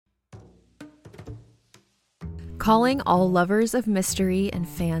Calling all lovers of mystery and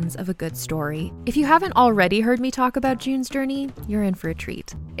fans of a good story. If you haven't already heard me talk about June's Journey, you're in for a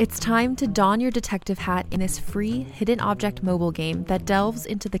treat. It's time to don your detective hat in this free hidden object mobile game that delves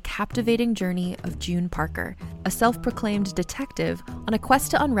into the captivating journey of June Parker, a self-proclaimed detective on a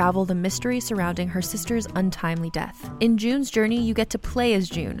quest to unravel the mystery surrounding her sister's untimely death. In June's Journey, you get to play as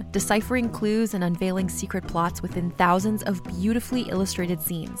June, deciphering clues and unveiling secret plots within thousands of beautifully illustrated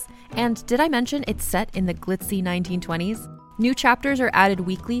scenes. And did I mention it's set in the glitzy 1920s? New chapters are added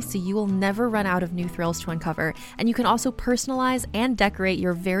weekly, so you will never run out of new thrills to uncover, and you can also personalize and decorate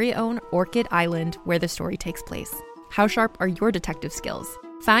your very own Orchid Island where the story takes place. How sharp are your detective skills?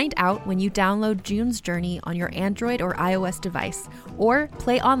 Find out when you download June's Journey on your Android or iOS device, or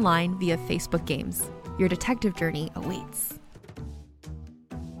play online via Facebook Games. Your detective journey awaits.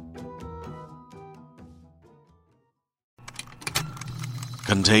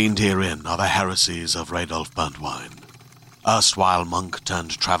 Contained herein are the heresies of Radolf Burntwine, erstwhile monk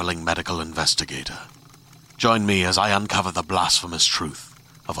turned traveling medical investigator. Join me as I uncover the blasphemous truth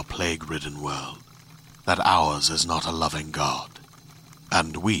of a plague-ridden world, that ours is not a loving God,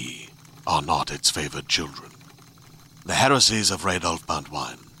 and we are not its favored children. The heresies of Radolf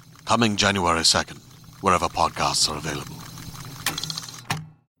Burntwine, coming January 2nd, wherever podcasts are available.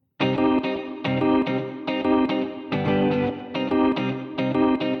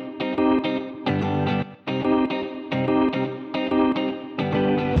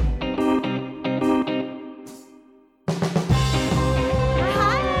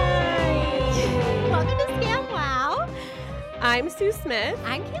 I'm Sue Smith.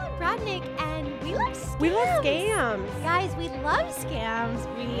 I'm Caitlin Brodnick, and we love scams. We love scams. Guys, we love scams.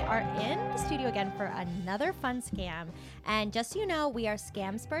 We are in the studio again for another fun scam. And just so you know, we are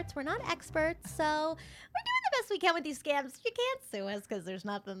scam experts. We're not experts, so we're doing the best we can with these scams. You can't sue us because there's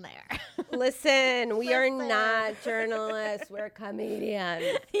nothing there. Listen, we are not journalists. We're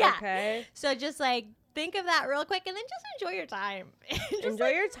comedians. Yeah. Okay? So just think of that real quick and then just enjoy your time. Enjoy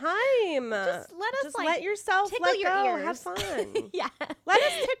your time. Just let us let yourself tickle let your go. ears. Have fun. Yeah. Let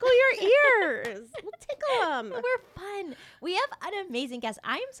us tickle your ears. We'll tickle them. We're fun. We have an amazing guest.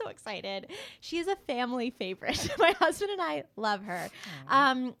 I am so excited. She is a family favorite. My husband and I love her.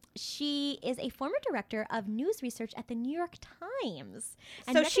 She is a former director of news research at the New York Times.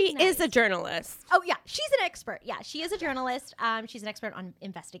 So she is a journalist. Oh, yeah. She's an expert. Yeah, she is a journalist. She's an expert on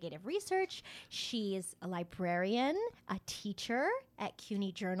investigative research. She's a librarian, a teacher at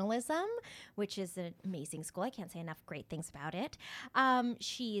CUNY Journalism, which is an amazing school. I can't say enough great things about it.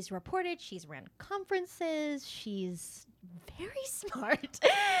 She's reported. She's ran conferences. She's very smart.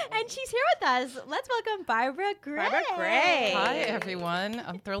 And she's here with us. Let's welcome Barbara Gray. Barbara Gray. Hi, everyone.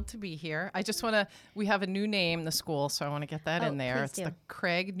 I'm thrilled to be here. I just want to, we have a new name in the school, so I want to get that in there. It's the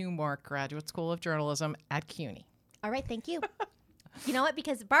Craig Newmark Graduate School of Journalism at CUNY. All right, thank you. You know what?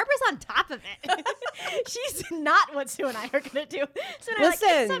 Because Barbara's on top of it. She's not what Sue and I are going to do. Sue and I are like,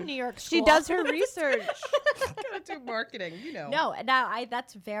 it's some New York school. She does her research. Gotta do marketing, you know. No,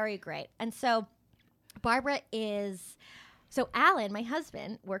 that's very great. And so Barbara is... So Alan, my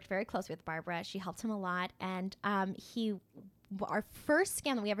husband, worked very closely with Barbara. She helped him a lot. And our first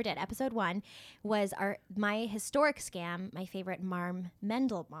scam that we ever did, episode 1, was my historic scam, my favorite Marm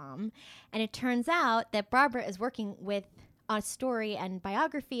Mendelbaum. And it turns out that Barbara is working with a story and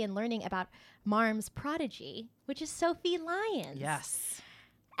biography and learning about Marm's prodigy, which is Sophie Lyons. Yes.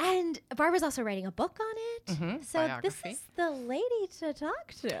 And Barbara's also writing a book on it. Mm-hmm. So biography. This is the lady to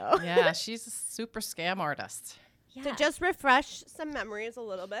talk to. Yeah, she's a super scam artist. Yeah. To just refresh some memories a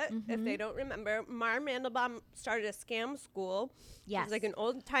little bit, if they don't remember, Marm Mandelbaum started a scam school. Yes. It was like an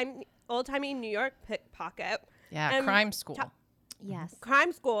old-timey New York pickpocket. Yeah, And crime school. Yes.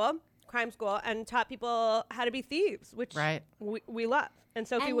 Crime school, and taught people how to be thieves, which we love. And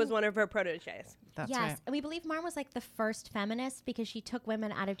Sophie was one of her proteges. That's yes, right. and we believe Marm was like the first feminist because she took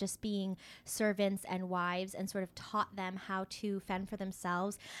women out of just being servants and wives and sort of taught them how to fend for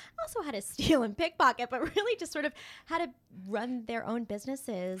themselves, also how to steal and pickpocket, but really just sort of how to run their own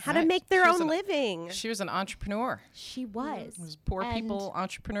businesses. How to make their own living. She was an entrepreneur. She was. It was poor people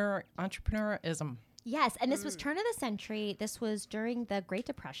entrepreneurism. Yes, and this was turn of the century. This was during the Great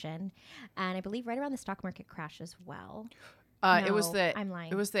Depression, and I believe right around the stock market crash as well. It was the I'm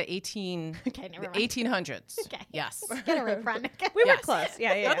lying. It was the 1800s. Okay. Yes. Get a root front. We were close.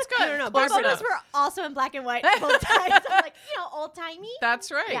 Yeah. That's good. No, Both Barbara of us were also in black and white both times. I'm like, old-timey.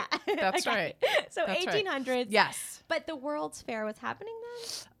 That's right. Yeah. That's Okay. right. So That's 1800s. Right. Yes. But the World's Fair was happening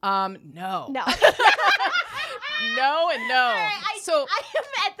then? No. No. No and no.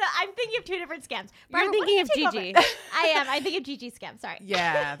 I'm thinking of two different scams. You're thinking of Gigi. I am. I think of Gigi scam. Sorry.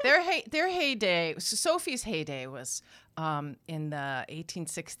 Yeah, their heyday. Sophie's heyday was in the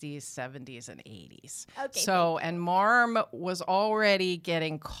 1860s, 70s, and 80s. Okay. So, and Marm was already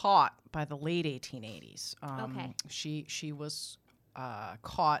getting caught by the late 1880s. Okay. She was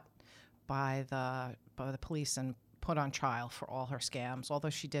caught by the police and put on trial for all her scams,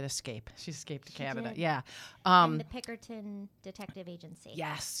 although she did escape. She escaped to Canada. Did. Yeah. And the Pinkerton Detective Agency.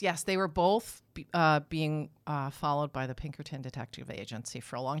 Yes. They were both being followed by the Pinkerton Detective Agency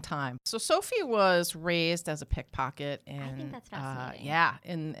for a long time. So Sophie was raised as a pickpocket in... I think that's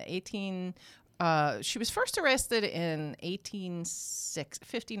fascinating. She was first arrested in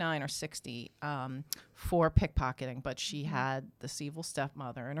 1859 or 60 for pickpocketing, but she had this evil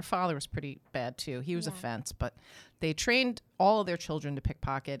stepmother, and her father was pretty bad too. He was a fence, but they trained all of their children to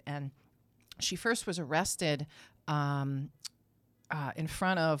pickpocket, and she first was arrested in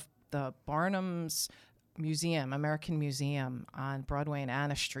front of the Barnum's Museum, American Museum on Broadway and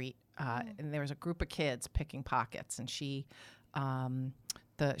Anna Street, and there was a group of kids picking pockets, and she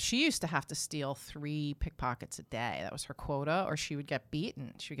used to have to steal 3 pickpockets a day. That was her quota, or she would get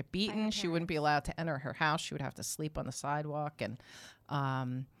beaten. She wouldn't be allowed to enter her house. She would have to sleep on the sidewalk. And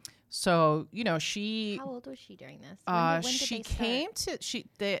so, she... How old was she during this? She came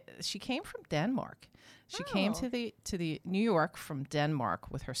from Denmark. She came to the New York from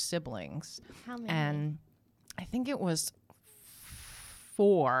Denmark with her siblings. How many? And I think it was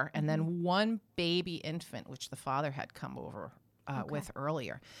 4, and then 1 baby infant, which the father had come over with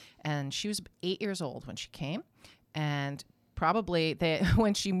earlier. And she was 8 years old when she came. And probably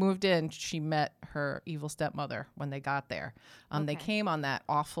when she moved in, she met her evil stepmother when they got there. They came on that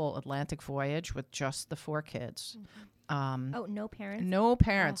awful Atlantic voyage with just the 4 kids. No parents? No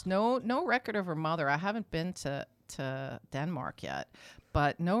parents. Oh. No record of her mother. I haven't been to Denmark yet,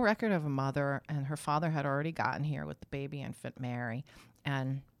 but no record of a mother. And her father had already gotten here with the baby infant Mary.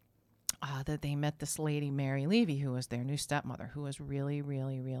 And that they met this lady, Mary Levy, who was their new stepmother, who was really,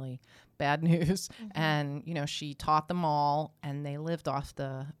 really, really bad news. And, she taught them all, and they lived off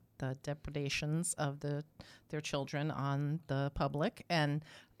the depredations of their children on the public. And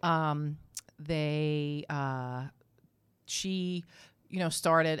she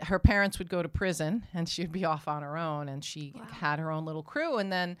started, her parents would go to prison, and she would be off on her own, and she had her own little crew.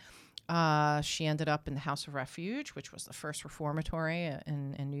 And then she ended up in the House of Refuge, which was the first reformatory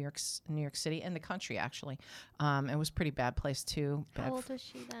in New York City, in the country, actually. It was a pretty bad place, too. How old was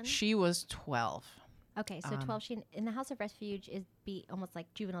she then? She was 12. Okay, so 12. She in the House of Refuge is almost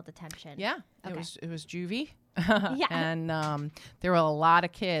like juvenile detention. Yeah, it was juvie. Yeah. And there were a lot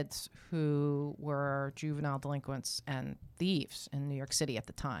of kids who were juvenile delinquents and thieves in New York City at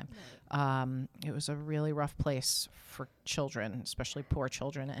the time. Right. It was a really rough place for children, especially poor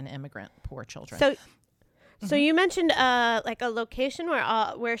children and immigrant poor children. So you mentioned like a location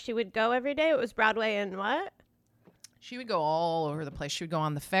where she would go every day. It was Broadway and what? She would go all over the place. She would go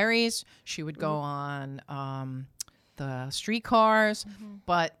on the ferries. She would go on the streetcars.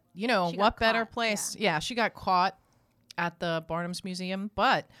 But, what better place? Yeah, she got caught at the Barnum's Museum.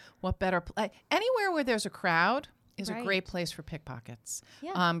 But what better anywhere where there's a crowd is a great place for pickpockets.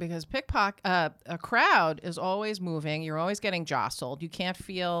 Yeah. Because a crowd is always moving. You're always getting jostled. You can't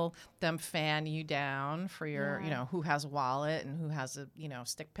feel them fan you down for your, who has a wallet and who has a,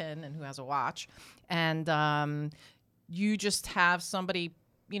 stick pin and who has a watch. And you just have somebody,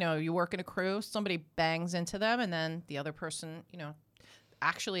 you work in a crew, somebody bangs into them, and then the other person,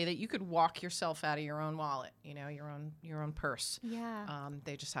 actually that you could walk yourself out of your own wallet, your own purse. Yeah.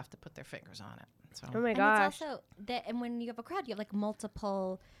 They just have to put their fingers on it. So. Oh my gosh. And it's also and when you have a crowd, you have like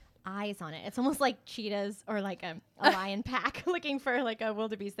multiple eyes on it. It's almost like cheetahs or like a lion pack looking for like a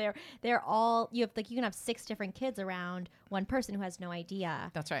wildebeest. They're all you can have 6 different kids around one person who has no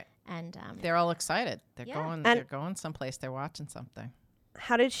idea. That's right. And they're all excited. They're going someplace. They're watching something.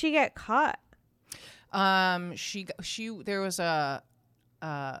 How did she get caught? There was a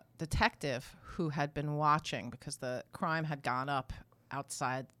detective who had been watching because the crime had gone up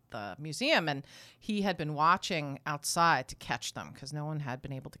outside the museum, and he had been watching outside to catch them because no one had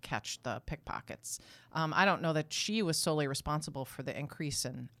been able to catch the pickpockets. I don't know that she was solely responsible for the increase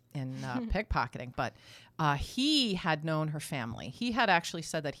in pickpocketing, but he had known her family. He had actually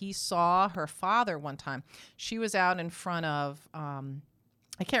said that he saw her father one time. She was out in front of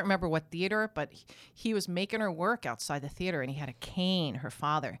I can't remember what theater, but he was making her work outside the theater, and he had a cane, her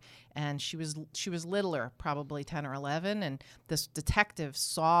father, and she was littler, probably 10 or 11, and this detective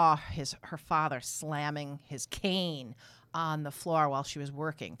saw her father slamming his cane on the floor while she was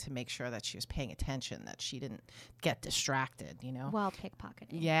working to make sure that she was paying attention, that she didn't get distracted, While pickpocketing.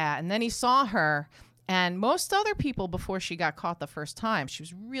 Yeah, and then he saw her, and most other people before she got caught the first time, she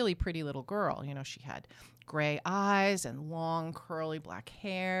was a really pretty little girl. She had gray eyes and long curly black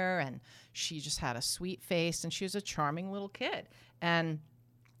hair, and she just had a sweet face, and she was a charming little kid. And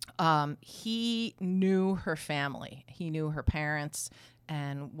he knew her family. He knew her parents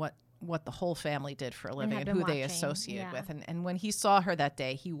and what the whole family did for a living and who they associated with. And when he saw her that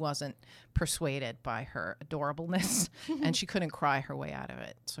day, he wasn't persuaded by her adorableness, and she couldn't cry her way out of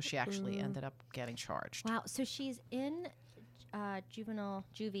it. So she actually ended up getting charged. Wow. So she's in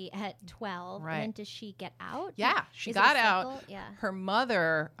juvie at 12. Right. And then does she get out? Yeah, she got out. Yeah. Her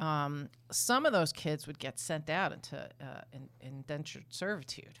mother, some of those kids would get sent out into indentured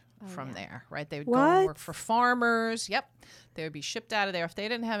servitude. From there, right? They would go and work for farmers. Yep. They would be shipped out of there if they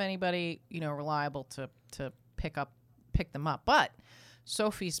didn't have anybody, reliable to pick them up. But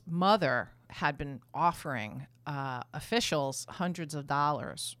Sophie's mother had been offering officials hundreds of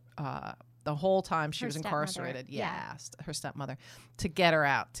dollars the whole time she was incarcerated. Her stepmother, to get her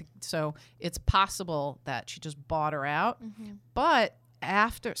out. So it's possible that she just bought her out. Mm-hmm. But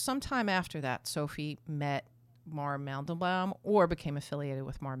sometime after that, Sophie met Marm Mandelbaum or became affiliated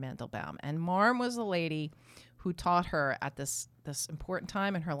with Marm Mandelbaum. And Marm was the lady who taught her at this important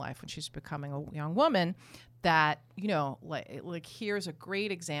time in her life when she's becoming a young woman that, like here's a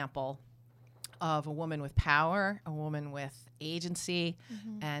great example of a woman with power, a woman with agency,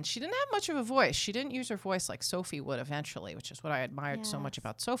 and she didn't have much of a voice. She didn't use her voice like Sophie would eventually, which is what I admired so much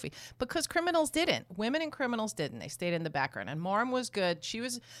about Sophie, because criminals didn't. Women and criminals didn't. They stayed in the background. And Marm was good. She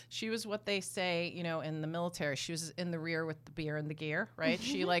was what they say, in the military. She was in the rear with the beer and the gear, right?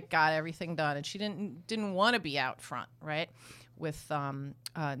 She got everything done, and she didn't want to be out front, right? With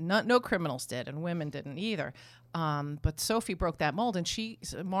no criminals did, and women didn't either. But Sophie broke that mold, and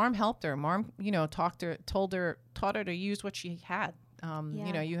Marm helped her. Marm, taught her to use what she had.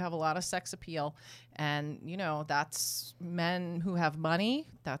 You have a lot of sex appeal, and that's men who have money.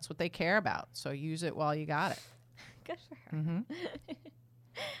 That's what they care about. So use it while you got it. Good for her. Mm-hmm.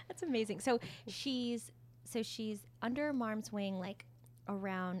 That's amazing. So she's under Marm's wing, like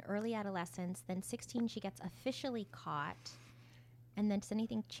around early adolescence. Then 16, she gets officially caught. And then does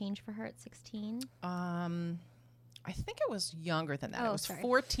anything change for her at 16? I think it was younger than that. It was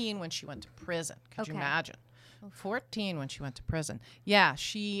 14 when she went to prison. Could you imagine? Okay. 14 when she went to prison. Yeah,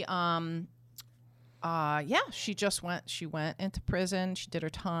 she she went into prison. She did her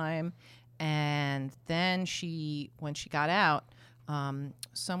time, and then when she got out,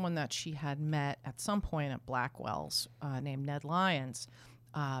 someone that she had met at some point at Blackwell's named Ned Lyons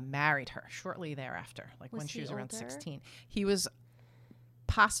married her shortly thereafter, when she was around 16. He was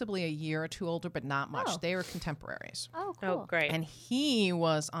possibly a year or two older, but not much. They were contemporaries. Oh, cool. Oh, great. And he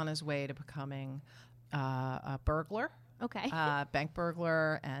was on his way to becoming a burglar. Okay. Bank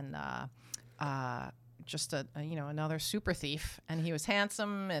burglar and just another super thief. And he was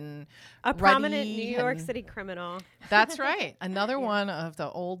handsome and a prominent New York City criminal. That's right. Another one of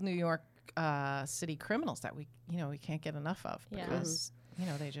the old New York City criminals that we can't get enough of because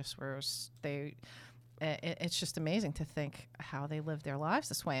it's just amazing to think how they lived their lives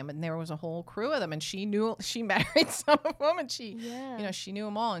this way. I mean, there was a whole crew of them, and she married some of them, and she knew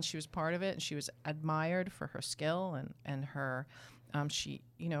them all, and she was part of it, and she was admired for her skill and her, she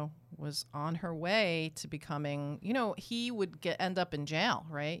was on her way to becoming, he would end up in jail,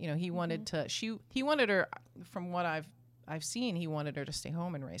 right? He wanted he wanted her, from what I've seen, he wanted her to stay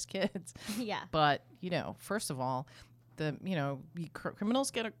home and raise kids. Yeah. But, first of all,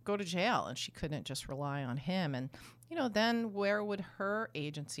 criminals go to jail, and she couldn't just rely on him. And, then where would her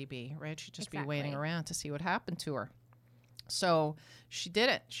agency be, right? She'd just be waiting around to see what happened to her. So she did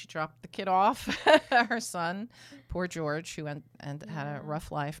it. She dropped the kid off, her son, poor George, who went and had a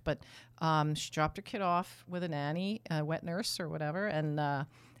rough life. But she dropped her kid off with a nanny, a wet nurse or whatever, and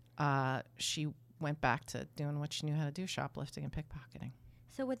she went back to doing what she knew how to do, shoplifting and pickpocketing.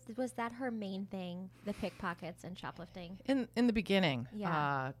 So was that her main thing, the pickpockets and shoplifting? In the beginning,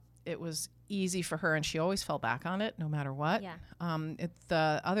 it was easy for her, and she always fell back on it no matter what. Yeah.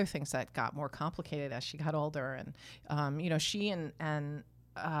 The other things that got more complicated as she got older, and she and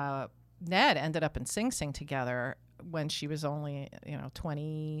Ned ended up in Sing Sing together when she was only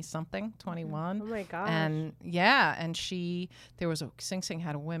 20-something, 21. Oh my gosh. And Sing Sing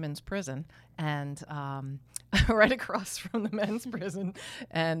had a women's prison, and right across from the men's prison,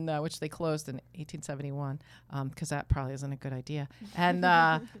 and which they closed in 1871 because that probably isn't a good idea. And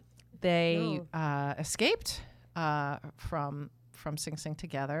they escaped from from Sing Sing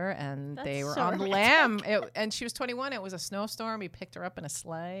together, and That's they were so on the romantic. lam. And she was 21. It was a snowstorm. He picked her up in a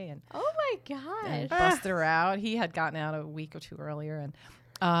sleigh and, Oh my and gosh. busted her out. He had gotten out a week or two earlier,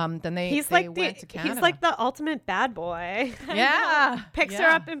 and then they He's they like went to Canada. he's like the ultimate bad boy. Yeah, Picks her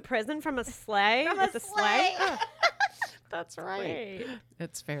up in prison from a sleigh with a sleigh. Oh, That's right. great.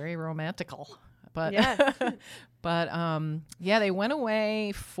 It's very romantical. But Yes. but yeah, they went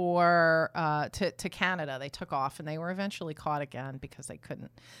away for to Canada. They took off, and they were eventually caught again because they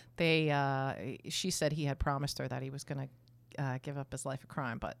couldn't. She said he had promised her that he was going to give up his life of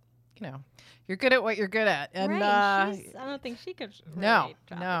crime, but you know, you're good at what you're good at, and Right. I don't think she could. no, really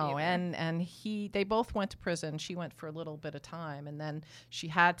drop it no, either. and they both went to prison. She went for a little bit of time, and then she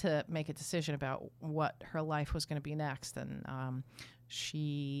had to make a decision about what her life was going to be next, and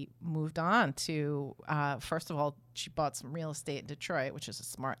she moved on to first of all, she bought some real estate in Detroit, which is a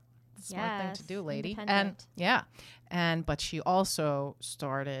smart thing Yes, to do, lady. And independent. yeah, but she also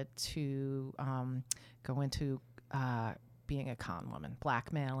started to go into being a con woman,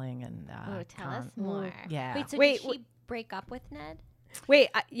 blackmailing and Oh, tell us more. Yeah. Wait, so Wait, did she break up with Ned? Wait,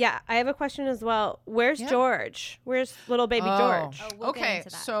 I have a question as well. Where's Yeah. George? Where's little baby Oh. George? Oh, we'll get Okay, into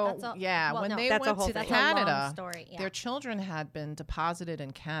that. so That's a- yeah, well, when no, they That's a went whole to thing. That's a long Canada, story. Yeah. their children had been deposited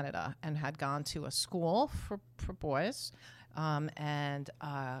in Canada and had gone to a school for boys and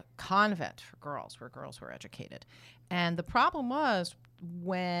a convent for girls, where girls were educated. And the problem was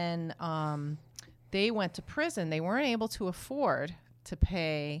when they went to prison, they weren't able to afford to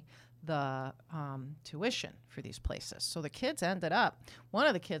pay the tuition for these places. So the kids ended up, one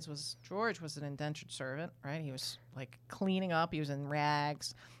of the kids was, George was an indentured servant, right? He was like cleaning up, he was in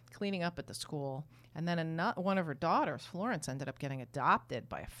rags, cleaning up at the school. And then one of her daughters, Florence, ended up getting adopted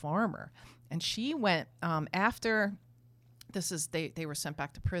by a farmer. And she went, after they were sent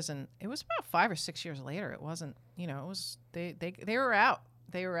back to prison. It was about 5 or 6 years later. It wasn't, it was, they were out.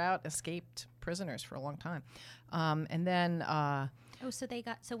 They were out, escaped prisoners for a long time. And then,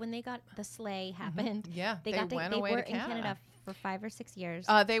 so when they got the sleigh happened. yeah, they went they away were to in Canada. Canada for 5 or 6 years.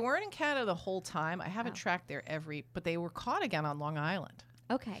 They weren't in Canada the whole time. I haven't tracked their but they were caught again on Long Island.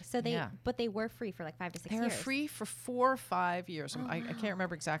 Okay, so but they were free for like 5 to 6 They years. were free for 4 or 5 years. I can't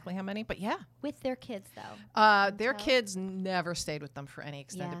remember exactly how many, but yeah. With their kids, though. Their kids never stayed with them for any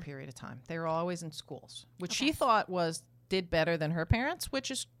extended period of time. They were always in schools, which she thought did better than her parents, which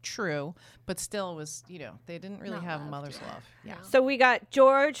is true, but still was, they didn't really Not have loved, mother's yeah. love. Yeah. So we got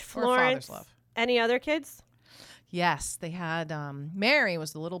George, Or Florence. father's love. Any other kids? Yes, they had Mary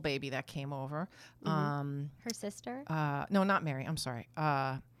was the little baby that came over. Her sister. No, not Mary. I'm sorry.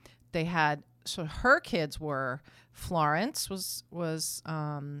 They had, so her kids were, Florence was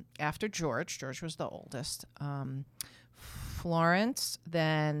after George. George was the oldest. Florence,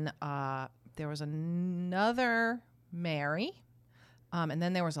 then there was another Mary, and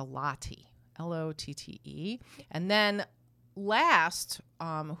then there was a Lottie, Lotte, and then last,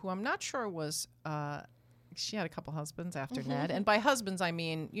 who I'm not sure was, she had a couple husbands after Ned, and by husbands I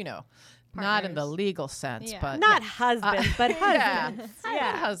mean, not in the legal sense, but Not husbands, but husbands.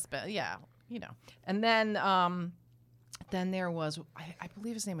 yeah, husband, yeah, and then there was, I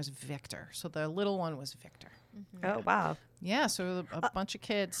believe his name was Victor, so the little one was Victor. Oh, wow. Yeah, so a bunch of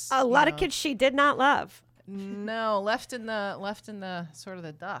kids. A lot of kids she did not love. No, left in the sort of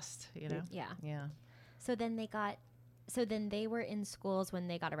the dust, Yeah. Yeah. So then they were in schools when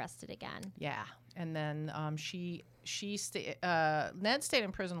they got arrested again. Yeah, and then Ned stayed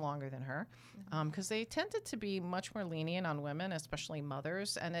in prison longer than her, because they tended to be much more lenient on women, especially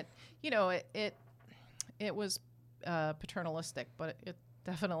mothers, and it was paternalistic, but it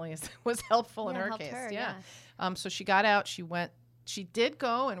definitely was helpful in her helped case. her, Yeah. So she got out. She did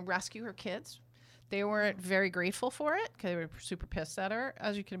go and rescue her kids. They weren't very grateful for it because they were super pissed at her,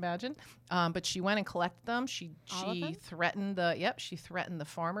 as you can imagine. But she went and collected them. She threatened the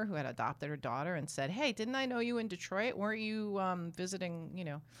farmer who had adopted her daughter and said, "Hey, didn't I know you in Detroit? Weren't you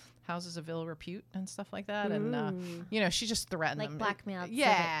visiting, houses of ill repute and stuff like that?" And she just threatened them, blackmailed.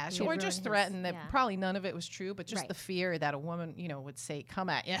 Yeah, so or just threatened that. Yeah. Probably none of it was true, but just Right. the fear that a woman, would say, "Come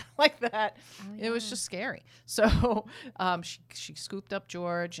at you," like that. Oh, It was just scary. So she scooped up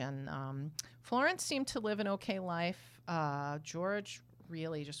George, and Florence seemed to live an okay life. George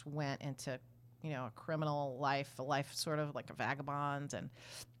really just went into, a criminal life, a life sort of like a vagabond, and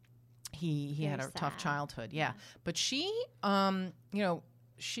he had a tough sad. childhood. Yeah. But she,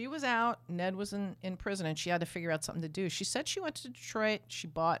 she was out. Ned was in prison, and she had to figure out something to do. She said she went to Detroit. She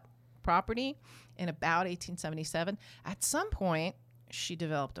bought property in about 1877. At some point, she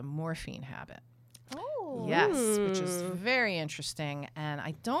developed a morphine habit. Oh. Oh. Yes, which is very interesting. And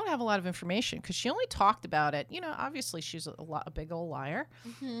I don't have a lot of information because she only talked about it. Obviously she's a big old liar.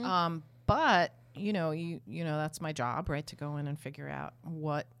 Mm-hmm. But you know, that's my job, right? To go in and figure out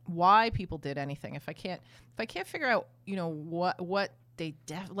why people did anything. If I can't figure out, what they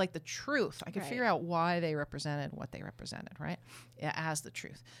like the truth, I can figure out why they represented what they represented, right? Yeah, as the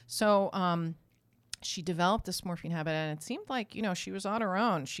truth. So, she developed this morphine habit, and it seemed like, she was on her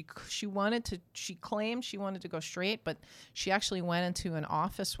own. She claimed she wanted to go straight, but she actually went into an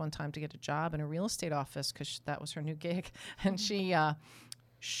office one time to get a job in a real estate office because that was her new gig. And she was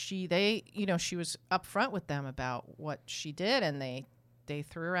upfront with them about what she did, and they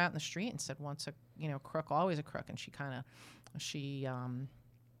threw her out in the street and said, once a crook, always a crook. And she didn't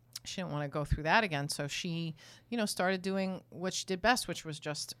want to go through that again. So she, started doing what she did best, which was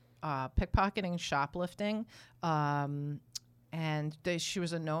just pickpocketing, shoplifting. And she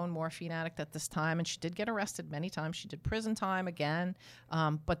was a known morphine addict at this time, and she did get arrested many times. She did prison time again.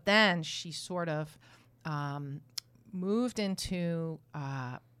 But then she sort of moved into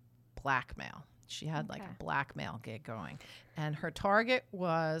blackmail. She had like a blackmail gig going, and her target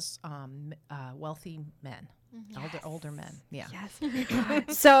was wealthy men, older men. Yeah. Yes.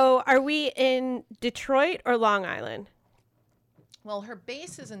 So, are we in Detroit or Long Island? Well, her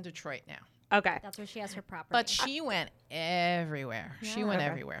base is in Detroit now. Okay. That's where she has her property. But she went everywhere. Yeah. She went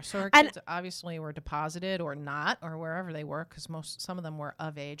everywhere. So her kids obviously were deposited or not, or wherever they were, because some of them were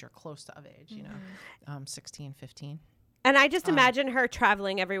of age or close to of age, 16, 15. And I just imagine her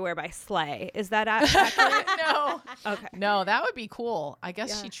traveling everywhere by sleigh. Is that accurate? No. Okay. No, that would be cool. I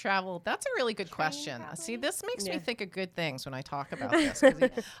guess she traveled. That's a really good question. See, this makes me think of good things when I talk about this.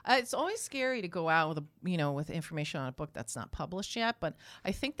 'Cause it's always scary to go out with with information on a book that's not published yet. But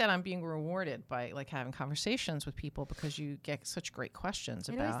I think that I'm being rewarded by like having conversations with people because you get such great questions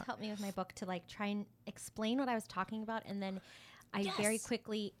about. It always helped me with my book to like try and explain what I was talking about, and then I very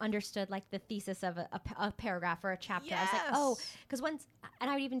quickly understood like the thesis of a paragraph or a chapter. Yes. I was like, because once, and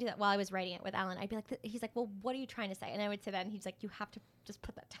I would even do that while I was writing it with Alan. I'd be like, he's like, well, what are you trying to say? And I would say that, and he's like, you have to just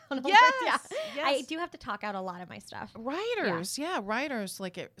put that down. Yes. I do have to talk out a lot of my stuff. Writers, writers,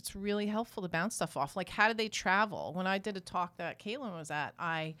 like it's really helpful to bounce stuff off. Like, how did they travel? When I did a talk that Caitlin was at,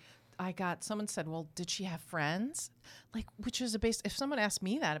 someone said, well, did she have friends? Like, which is if someone asked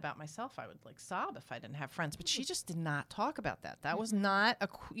me that about myself, I would like sob if I didn't have friends, but she just did not talk about that. That was not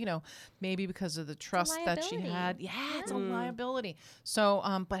maybe because of the trust that she had. Yeah, it's a liability. So,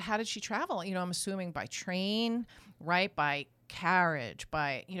 but how did she travel? I'm assuming by train, right? By carriage,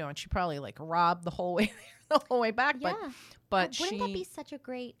 by, and she probably like robbed the whole way back. Yeah. But wouldn't that be such a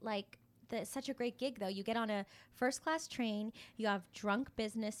great, such a great gig though? You get on a first class train, you have drunk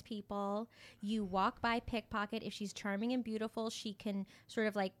business people, you walk by pickpocket. If she's charming and beautiful, she can sort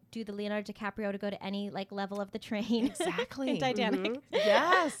of like do the Leonardo DiCaprio to go to any like level of the train. Exactly. In Titanic. Mm-hmm.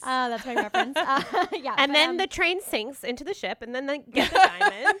 Yes. That's my reference. And then the train sinks into the ship, and then they get the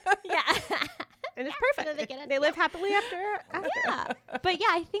diamond. And it's perfect. They live happily after. Yeah. But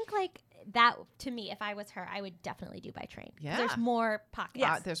I think like that, to me, if I was her, I would definitely do by train. Yeah. There's more pockets.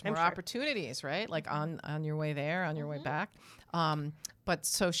 Yes, there's more opportunities, right? Like on your way there, on your way back. But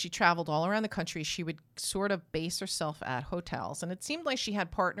so she traveled all around the country. She would sort of base herself at hotels. And it seemed like she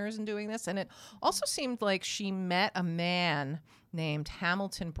had partners in doing this. And it also seemed like she met a man named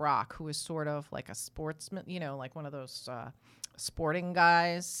Hamilton Brock, who was sort of like a sportsman, like one of those sporting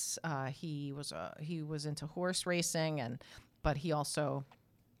guys. He was into horse racing, but he also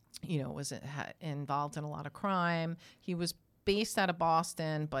was involved in a lot of crime. He was based out of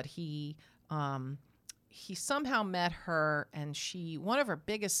Boston, but he somehow met her, and one of her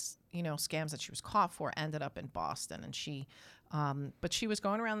biggest, scams that she was caught for ended up in Boston. And but she was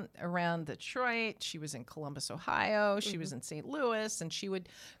going around Detroit. She was in Columbus, Ohio. She was in St. Louis, and she would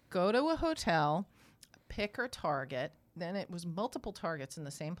go to a hotel, pick her target. Then it was multiple targets in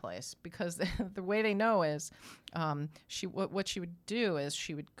the same place, because the way they know is what she would do is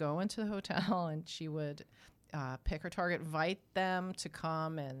she would go into the hotel and she would pick her target, invite them to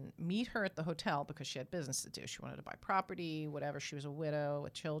come and meet her at the hotel because she had business to do. She wanted to buy property, whatever. She was a widow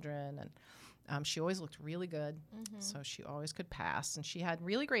with children, and she always looked really good, so she always could pass. And she had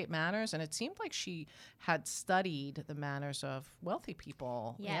really great manners, and it seemed like she had studied the manners of wealthy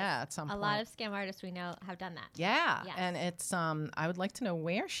people. Yes. Yeah, at some point. A lot of scam artists we know have done that. Yeah, yes. And it's I would like to know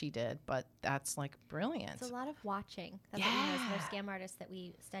where she did, but that's like brilliant. It's a lot of watching. That's what we know. Most scam artists that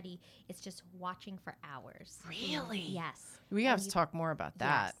we study, it's just watching for hours. Really? Yes. We have to talk more about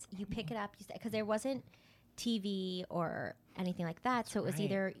that. Yes. You pick it up, because there wasn't TV or anything like that. So it was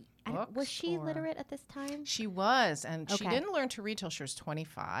either And books. was she literate at this time? She was, and she didn't learn to read till she was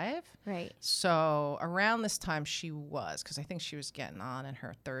 25. Right. So around this time she was, because I think she was getting on in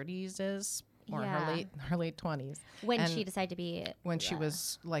her 30s or her late 20s. When she decided to be when she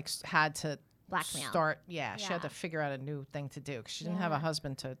was like had to blackmail. She had to figure out a new thing to do because she didn't have a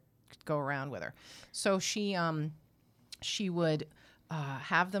husband to go around with her. So she would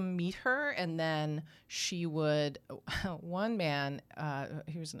have them meet her, and then she would one man,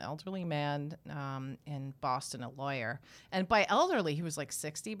 he was an elderly man in Boston, a lawyer, and by elderly he was like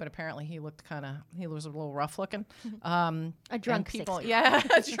 60, but apparently he was a little rough looking, a drunk 60.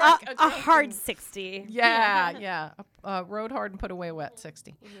 A hard 60. Rode hard and put away wet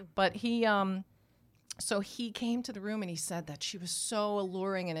 60. But he so he came to the room and he said that she was so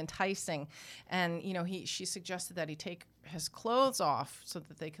alluring and enticing, and she suggested that he take his clothes off so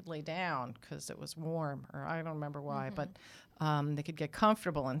that they could lay down because it was warm, or I don't remember why, but they could get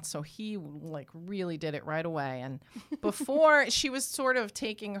comfortable. And so he like really did it right away. And before she was sort of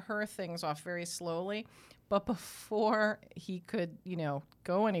taking her things off very slowly, but before he could,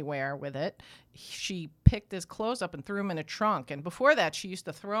 go anywhere with it, she picked his clothes up and threw them in a trunk. And before that, she used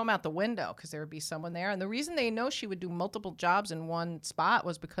to throw them out the window because there would be someone there. And the reason they know she would do multiple jobs in one spot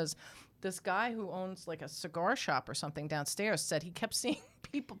was because this guy who owns like a cigar shop or something downstairs said he kept seeing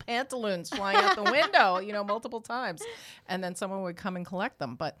people pantaloons flying out the window, multiple times. And then someone would come and collect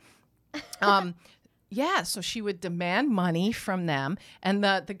them. But so she would demand money from them. And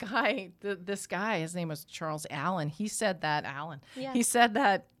this guy, his name was Charles Allen. He said that, he said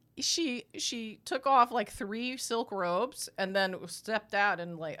that she took off like 3 silk robes and then stepped out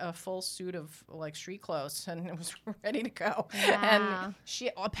in like a full suit of like street clothes and it was ready to go. Yeah. And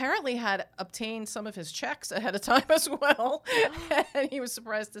she apparently had obtained some of his checks ahead of time as well. And he was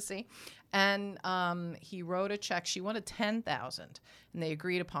surprised to see. And he wrote a check. She wanted $10,000 and they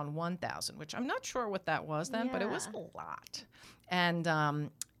agreed upon $1,000, which I'm not sure what that was then, but it was a lot. And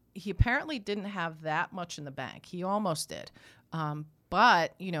he apparently didn't have that much in the bank. He almost did.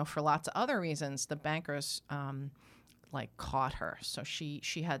 But, for lots of other reasons, the bankers caught her. So she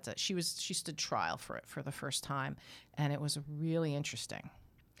stood trial for it for the first time, and it was really interesting.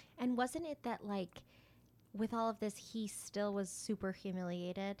 And wasn't it that with all of this, he still was super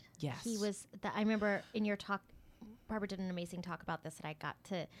humiliated? Yes. He was. I remember in your talk, Barbara did an amazing talk about this that I got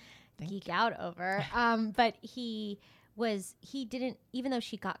to geek out over. But he didn't, even though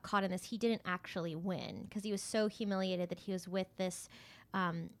she got caught in this, he didn't actually win because he was so humiliated that he was with this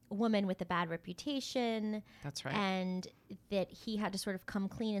woman with a bad reputation. That's right. And that he had to sort of come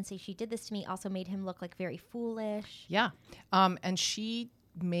clean and say, she did this to me, also made him look like very foolish. Yeah. And she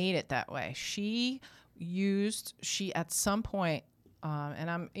made it that way. She at some point, and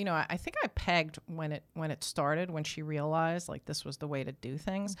I think I pegged when it started, when she realized this was the way to do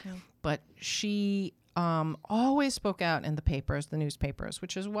things, but she always spoke out in the newspapers,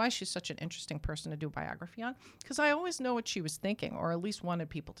 which is why she's such an interesting person to do a biography on, because I always know what she was thinking, or at least wanted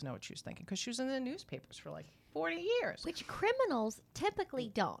people to know what she was thinking, because she was in the newspapers for 40 years. Which criminals typically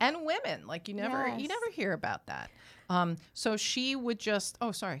don't. And women, you never hear about that. So she would just,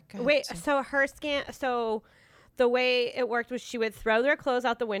 sorry. Go ahead. Wait, so the way it worked was she would throw their clothes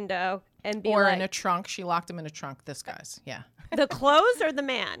out the window and be in a trunk. She locked them in a trunk, this guy's, yeah. The clothes or the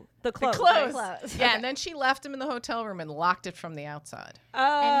man? The clothes. The clothes. Yeah, Okay. and then she left him in the hotel room and locked it from the outside.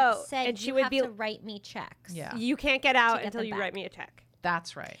 And Oh, said, she you would have be. to write me checks. Yeah. You can't get out get until them you back. write me a check.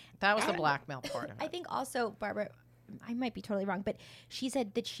 That's right. That was the blackmail part of it. I think also, Barbara, I might be totally wrong, but she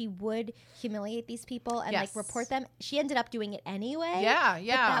said that she would humiliate these people and Yes. report them. She ended up doing it anyway. Yeah. But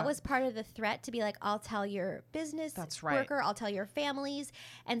that was part of the threat to be I'll tell your business That's right. worker, I'll tell your families.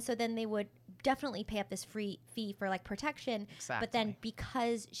 And so then they would definitely pay up this free fee for protection. Exactly. But then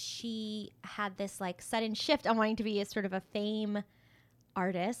because she had this sudden shift on wanting to be a sort of a famous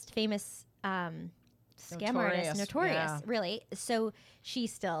scam artist, notorious, yeah. really. So she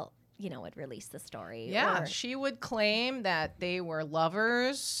still, would release the story. Yeah, or- she would claim that they were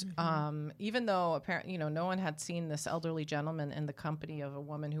lovers, even though apparently, no one had seen this elderly gentleman in the company of a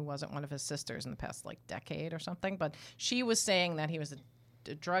woman who wasn't one of his sisters in the past decade or something. But she was saying that he was a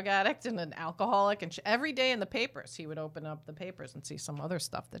drug addict and an alcoholic, and every day in the papers he would open up the papers and see some other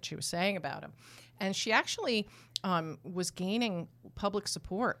stuff that she was saying about him. And she actually was gaining public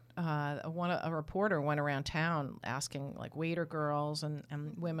support. A reporter went around town asking waiter girls and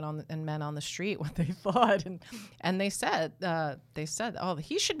women and men on the street what they thought, and they said, oh,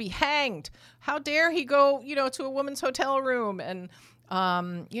 he should be hanged. How dare he go to a woman's hotel room? And She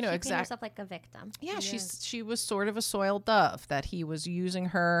painted herself like a victim. Yeah, she was sort of a soiled dove, that he was using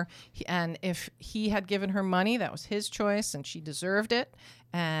her, and if he had given her money, that was his choice, and she deserved it.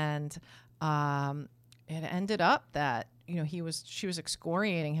 And it ended up that she was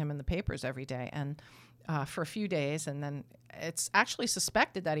excoriating him in the papers every day, and for a few days, and then it's actually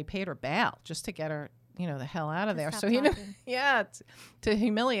suspected that he paid her bail just to get her the hell out of there. So to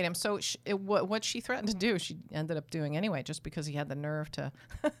humiliate him. So what she threatened to do, she ended up doing anyway, just because he had the nerve to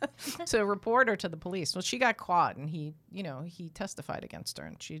to report her to the police. Well, she got caught, and he testified against her,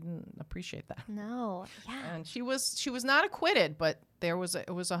 and she didn't appreciate that. No, yeah. And she was not acquitted, but it was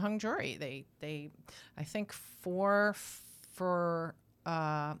a hung jury. They I think 4 for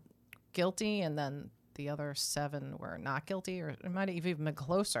guilty, and then the other 7 were not guilty, or it might have even been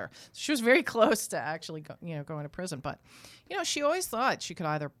closer. She was very close to actually going to prison. But, she always thought she could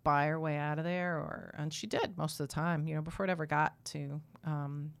either buy her way out of there, and she did most of the time, before it ever got to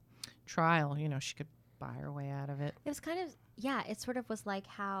trial, she could buy her way out of it. It was kind of, it sort of was like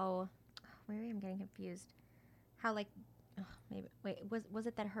how, maybe I'm getting confused. How was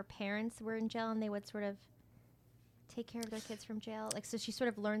it that her parents were in jail and they would sort of take care of their kids from jail? So she sort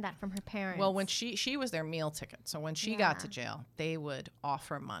of learned that from her parents. Well, when she was their meal ticket. So when she got to jail, they would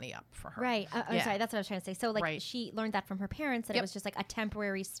offer money up for her. Right. I'm sorry. That's what I was trying to say. So she learned that from her parents, that it was just like a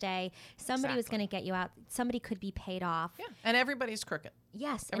temporary stay. Somebody was going to get you out. Somebody could be paid off. Yeah. And everybody's crooked.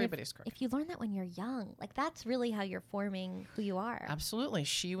 Yes. Everybody's crooked. If you learn that when you're young, that's really how you're forming who you are. Absolutely.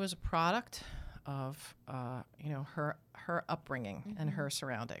 She was a product of, her upbringing and her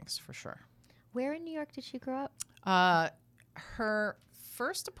surroundings, for sure. Where in New York did she grow up? Her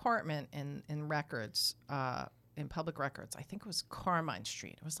first apartment in records, in public records, I think it was Carmine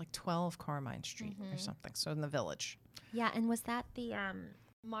Street. It was like 12 Carmine Street or something. So in the Village. Yeah, and was that the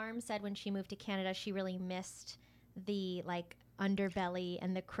Marm said when she moved to Canada, she really missed the underbelly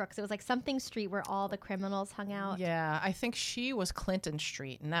and the crooks. It was like something street where all the criminals hung out. Yeah, I think she was Clinton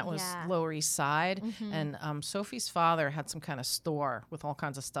Street, and that was Lower East Side. And Sophie's father had some kind of store with all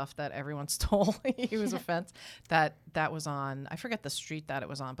kinds of stuff that everyone stole. He was a fence. That was on, I forget the street that it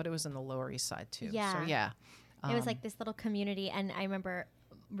was on, but it was in the Lower East Side too. Yeah. So yeah. It was like this little community, and I remember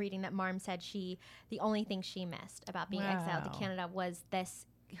reading that Marm said the only thing she missed about being exiled to Canada was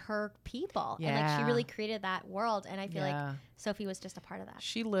her people. Yeah. And she really created that world, and I feel like Sophie was just a part of that.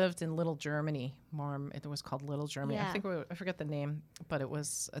 She lived in Little Germany. Marm, it was called Little Germany. Yeah. I forget the name, but it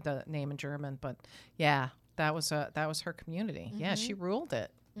was the name in German. But yeah, that was her community. Yeah, she ruled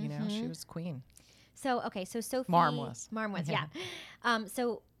it. She was queen. So Sophie Marm was, yeah.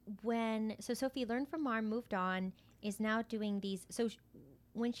 So Sophie learned from Marm, moved on, is now doing these. So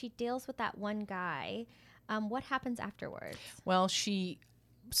when she deals with that one guy, what happens afterwards? Well, she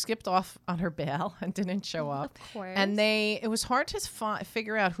skipped off on her bail and didn't show up. Of course. And it was hard to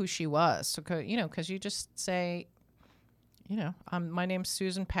figure out who she was. So, because you just say, my name's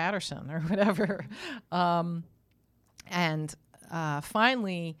Susan Patterson or whatever. And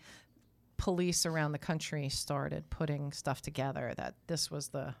finally, police around the country started putting stuff together that this was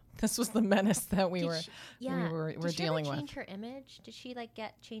the menace that we were dealing with. Did she ever change her image? Did she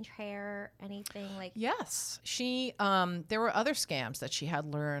change hair, anything like? Yes, she. There were other scams that she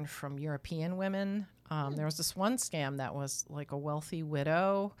had learned from European women. There was this one scam that was like a wealthy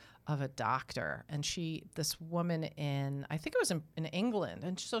widow of a doctor, and this woman I think it was in England,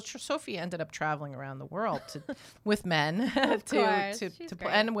 and so Sophie ended up traveling around the world with men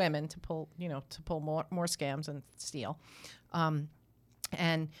and women to pull more scams and steal.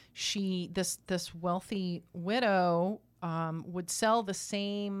 And this wealthy widow would sell the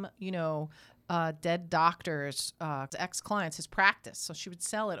same dead doctors to ex-clients, his practice. So she would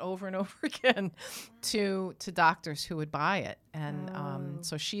sell it over and over again to doctors who would buy it. And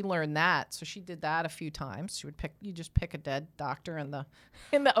so she learned that. So she did that a few times. She would just pick a dead doctor in the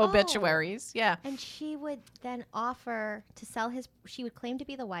obituaries. Yeah. And she would then offer to sell she would claim to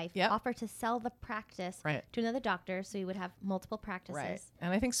be the wife, offer to sell the practice to another doctor, so he would have multiple practices. Right.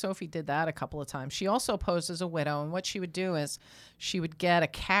 And I think Sophie did that a couple of times. She also posed as a widow, and what she would do is she would get a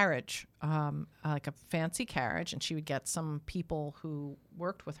carriage, like a fancy carriage, and she would get some people who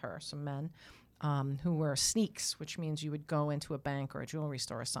worked with her, some men, who were sneaks, which means you would go into a bank or a jewelry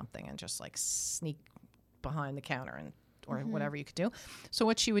store or something and just sneak behind the counter or whatever you could do. So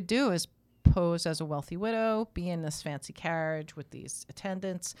what she would do is pose as a wealthy widow, be in this fancy carriage with these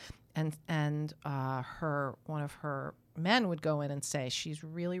attendants, and one of her men would go in and say, she's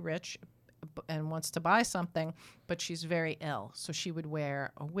really rich, and wants to buy something, but she's very ill. So she would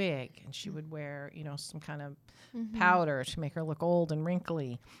wear a wig, and she would wear, some kind of powder to make her look old and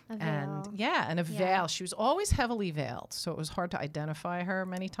wrinkly. A veil. And a veil. She was always heavily veiled, so it was hard to identify her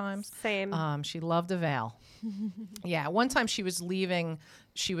many times. Same. She loved a veil. Yeah. One time she was leaving,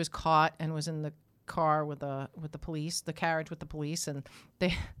 she was caught and was in the car with the police, the carriage with the police, and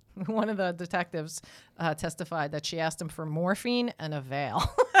one of the detectives testified that she asked him for morphine and a veil.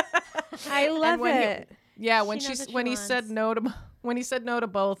 I love it. When he said no to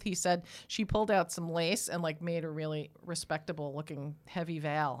both, he said she pulled out some lace and made a really respectable looking heavy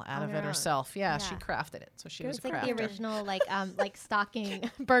veil out of it herself. Yeah, she crafted it. So she was It's like the crafter. original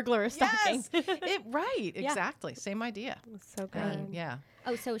stocking burglar stocking. Yes, right, exactly. Same idea. So good. Yeah.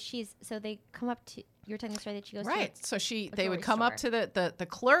 Oh, so they come up to, you're telling the story that she goes Right. to So they would jewelry come up to store. the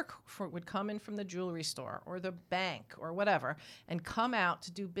clerk would come in from the jewelry store or the bank or whatever and come out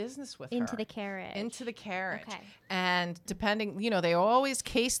to do business with her. into the carriage. Into the carriage. Okay. And depending, they always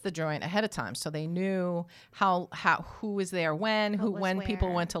cased the joint ahead of time. So they knew who was there when people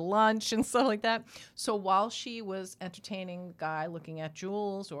where. went to lunch and stuff like that. So while she was entertaining the guy looking at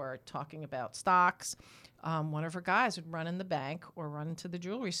jewels or talking about stocks, one of her guys would run in the bank or run into the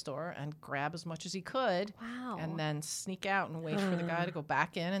jewelry store and grab as much as he could. Wow. And then sneak out and wait for the guy to go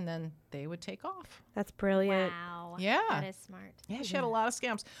back in, and then they would take off. That's brilliant. Wow. Yeah. That is smart. Yeah, she had a lot of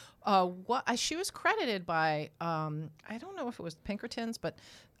scams. She was credited by, I don't know if it was Pinkertons, but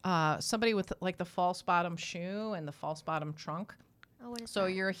somebody with the false bottom shoe and the false bottom trunk. Oh, what is So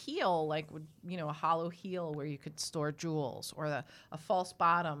that? your heel, would a hollow heel where you could store jewels, or a false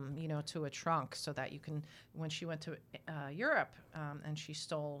bottom, to a trunk, so that you can. When she went to Europe and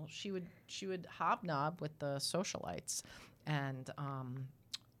she would hobnob with the socialites, and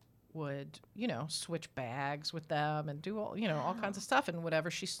would switch bags with them and do all kinds of stuff. And whatever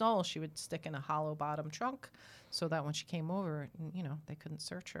she stole, she would stick in a hollow bottom trunk, so that when she came over, they couldn't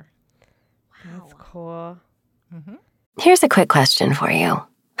search her. That's cool. Here's a quick question for you.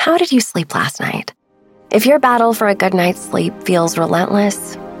 How did you sleep last night? If your battle for a good night's sleep feels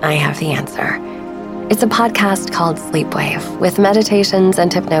relentless, I have the answer. It's a podcast called Sleepwave, with meditations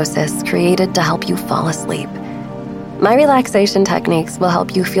and hypnosis created to help you fall asleep. My relaxation techniques will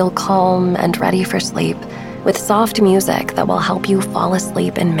help you feel calm and ready for sleep, with soft music that will help you fall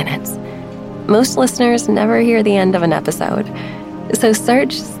asleep in minutes. Most listeners never hear the end of an episode. So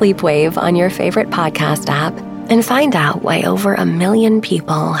search Sleepwave on your favorite podcast app and find out why over 1 million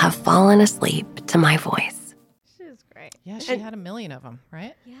people have fallen asleep to my voice. She's great. Yeah, she had 1 million of them,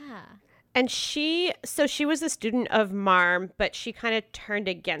 right? Yeah. And she was a student of Marm, but she kind of turned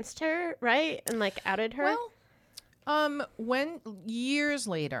against her, right? And outed her. Well, when years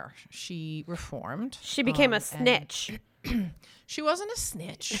later she reformed, She became a snitch. She wasn't a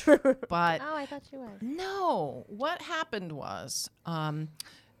snitch, but Oh, I thought she was. no. What happened was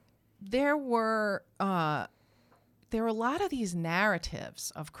there were a lot of these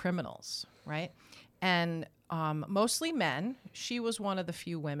narratives of criminals, right? And mostly men. She was one of the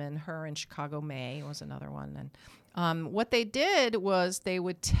few women. Her and Chicago May was another one. And what they did was they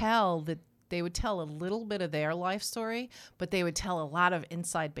would tell a little bit of their life story, but they would tell a lot of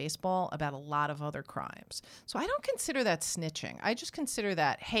inside baseball about a lot of other crimes. So I don't consider that snitching. I just consider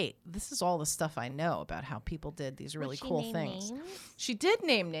that, hey, this is all the stuff I know about how people did these really cool things. Names? She did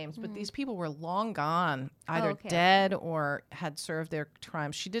name names, but these people were long gone, either okay. dead or had served their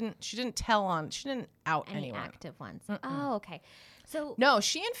crimes. She didn't out Any anyone. active ones. Oh, okay. So No,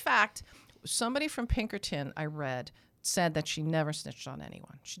 she in fact, somebody from Pinkerton I read said that she never snitched on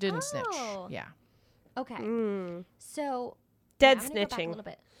anyone. She didn't snitch. Yeah. okay. So Dead I'm gonna go back a snitching. little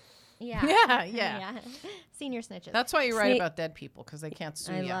bit. Yeah. Yeah. Senior snitches. That's why you write Sne- about dead people, because they can't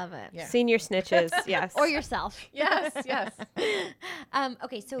sue I you. love it. Yeah. Senior snitches, yes. Or yourself. Yes, yes.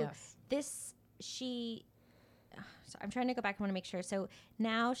 Okay, so Yes. So I'm trying to go back. I want to make sure. So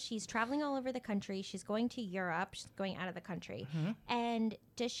now she's traveling all over the country. She's going to Europe. She's going out of the country. And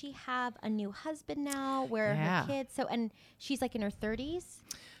does she have a new husband now? Where are Yeah. her kids? So, and she's in her 30s.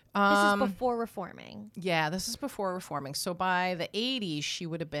 This is before reforming. Yeah, this is before reforming. So by the 80s, she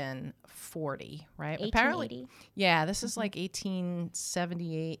would have been 40, right? 1880. Yeah, this is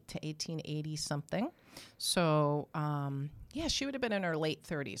 1878 to 1880 something. So, yeah, she would have been in her late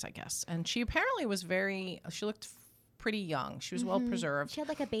 30s, I guess. And she apparently was she looked pretty young. She was well preserved. She had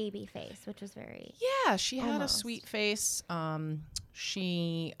a baby face, which was very... Yeah, she had Almost. a sweet face.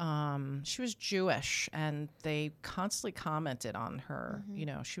 She was Jewish, and they constantly commented on her.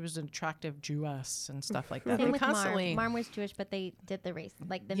 She was an attractive Jewess and stuff like that. Same They with constantly, Marm. Marm was Jewish, but they did the race,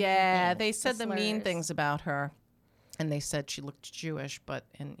 the yeah, mean they things, said the mean slurs. things about her. and they said she looked Jewish, but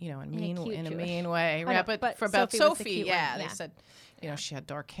in a mean way. Oh, Yeah, no, but for Sophie about was the Sophie, cute yeah, one, they yeah. said, she had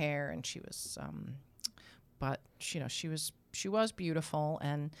dark hair and she was, but she was beautiful,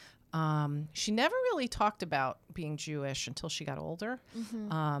 and she never really talked about being Jewish until she got older.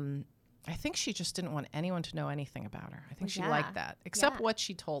 I think she just didn't want anyone to know anything about her. I think she liked that, except what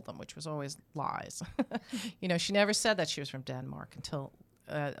she told them, which was always lies. She never said that she was from Denmark until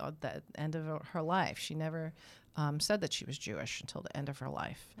the end of her life. She never said that she was Jewish until the end of her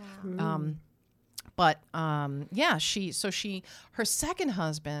life. Wow. Her second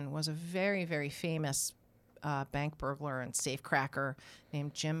husband was a very, very famous bank burglar and safecracker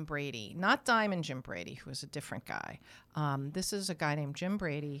named Jim Brady. Not Diamond Jim Brady, who was a different guy. This is a guy named Jim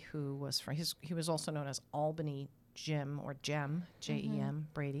Brady who was he was also known as Albany Jim or Jem, Jem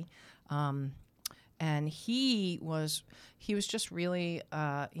Brady. And he was just really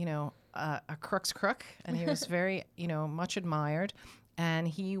a crook's crook, and he was very much admired. And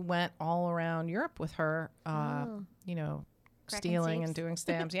he went all around Europe with her, stealing and doing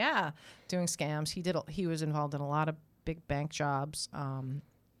scams. Yeah, doing scams. He was involved in a lot of big bank jobs, and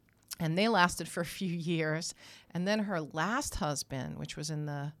they lasted for a few years. And then her last husband, which was in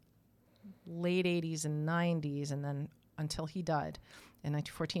the late 80s and 90s, and then until he died in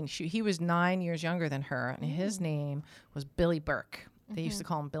 1914, he was 9 years younger than her, and his name was Billy Burke. They used to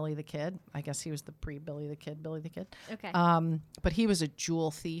call him Billy the Kid. I guess he was the pre-Billy the Kid, Billy the Kid. Okay. But he was a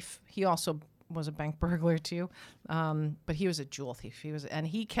jewel thief. He also was a bank burglar too. But he was a jewel thief. And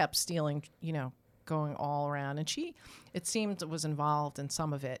he kept stealing, going all around. And it seemed, was involved in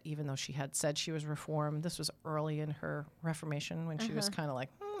some of it, even though she had said she was reformed. This was early in her Reformation when she was kind of like,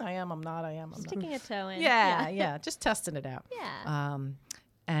 I am, I'm not, I am, I'm not. Sticking a toe in. Yeah, just testing it out.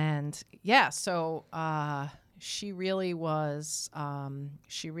 Yeah. So she really was,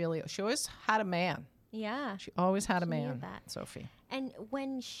 she always had a man. Yeah. She always had a She knew man, that. Sophie. And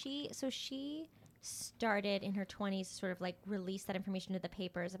when she started in her 20s to sort of like release that information to the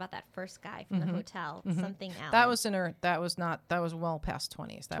papers about that first guy from the hotel, something else. That was well past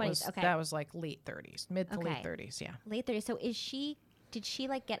 20s. That was like late 30s, mid to late Okay. 30s, yeah. Late 30s. So did she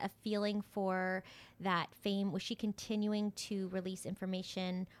like get a feeling for that fame? Was she continuing to release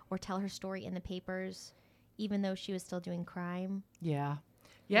information or tell her story in the papers, even though she was still doing crime? Yeah.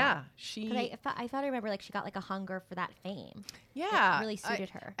 She. 'Cause I thought I remember like she got like a hunger for that fame. Yeah. It really suited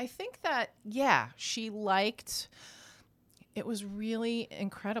her. I think that, she liked, it was really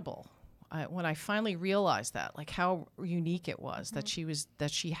incredible. When I finally realized that, like how unique it was that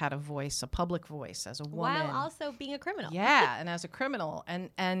she had a voice, a public voice as a woman. While also being a criminal. Yeah, and as a criminal.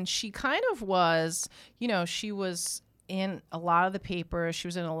 And she kind of was, she was in a lot of the papers. She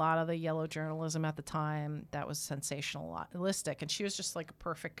was in a lot of the yellow journalism at the time that was sensationalistic. And she was just like a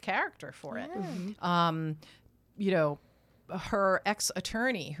perfect character for it. Her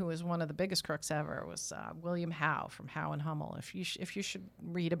ex-attorney, who was one of the biggest crooks ever, was William Howe from Howe and Hummel. If you should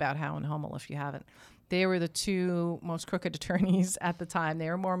read about Howe and Hummel if you haven't. They were the two most crooked attorneys at the time. They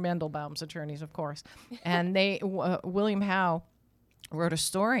were more Mandelbaum's attorneys, of course. And William Howe wrote a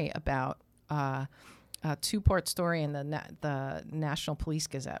story about a two-part story in the National Police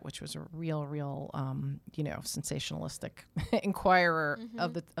Gazette, which was a real sensationalistic Inquirer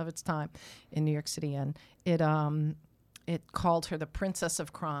of its time in New York City, and it called her the Princess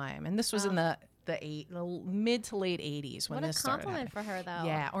of Crime, and this was in the mid to late 80s when this started. What a compliment for her, though.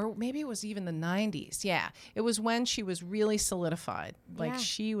 Yeah, or maybe it was even the 90s. Yeah, it was when she was really solidified. Like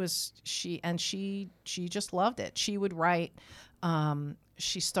she just loved it. She would write.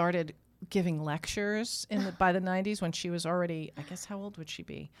 She started giving lectures by the 90s when she was already, I guess, how old would she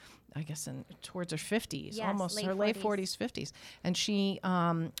be? I guess towards her 50s, almost her late 40s, 50s. And she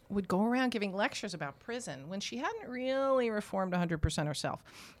would go around giving lectures about prison when she hadn't really reformed 100% herself.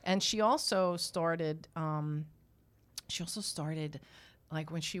 And she also started,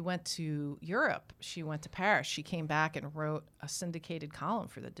 like when she went to Europe, she went to Paris, she came back and wrote a syndicated column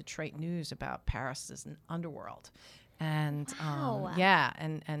for the Detroit News about Paris as an underworld. And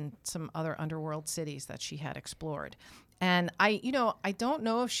and some other underworld cities that she had explored. And I don't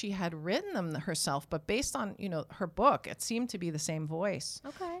know if she had written them herself, but based on, her book, it seemed to be the same voice.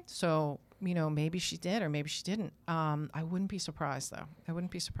 Okay. So, maybe she did or maybe she didn't. I wouldn't be surprised, though. I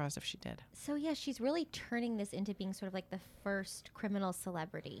wouldn't be surprised if she did. So, yeah, she's really turning this into being sort of like the first criminal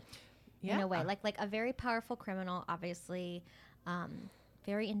celebrity in a way. Like a very powerful criminal, obviously,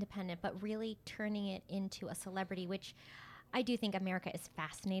 very independent, but really turning it into a celebrity, which I do think America is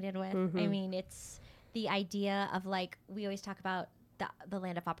fascinated with. I mean, it's the idea of, like, we always talk about the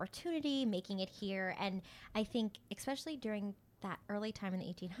land of opportunity, making it here. And I think especially during that early time in the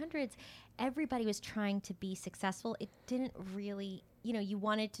 1800s, everybody was trying to be successful. It didn't really, you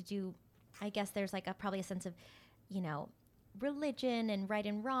wanted to do, I guess there's like probably a sense of, religion and right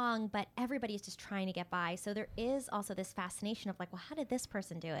and wrong, but everybody's just trying to get by. So there is also this fascination of like, well, how did this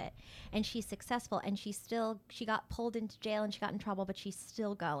person do it? And she's successful, and she got pulled into jail and she got in trouble, but she's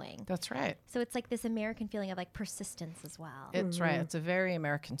still going. That's right. So it's like this American feeling of like persistence as well. It's right. It's a very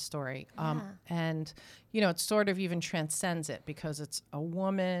American story. And, it sort of even transcends it because it's a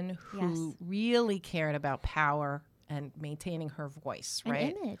woman who really cared about power and maintaining her voice,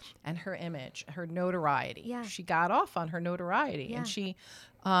 right? And her image, her notoriety. Yeah. She got off on her notoriety, and she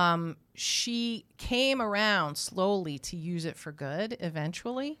came around slowly to use it for good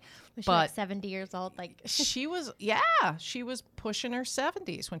eventually. Was she like 70 years old? Like she was pushing her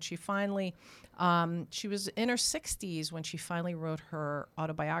 70s when she finally, she was in her 60s when she finally wrote her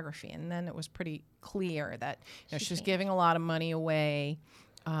autobiography, and then it was pretty clear that she was giving a lot of money away.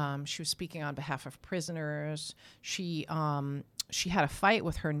 She was speaking on behalf of prisoners. She had a fight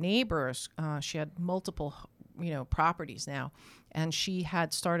with her neighbors. She had multiple, properties now, and she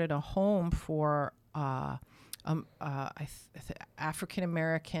had started a home for African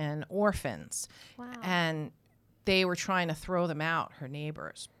American orphans. Wow. And they were trying to throw them out, her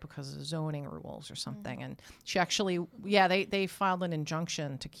neighbors, because of zoning rules or something. And she actually, they filed an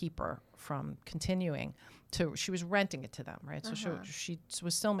injunction to keep her from continuing. She was renting it to them, right? So she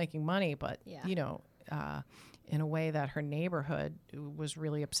was still making money, but in a way that her neighborhood was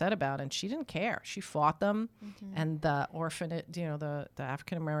really upset about, and she didn't care. She fought them, and the orphanage, the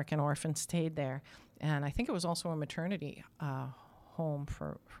African American orphans stayed there, and I think it was also a maternity home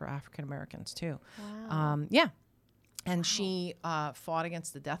for African Americans too. Wow. And she fought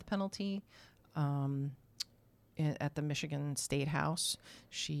against the death penalty at the Michigan State House.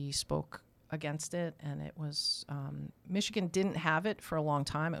 She spoke against it, and it was Michigan didn't have it for a long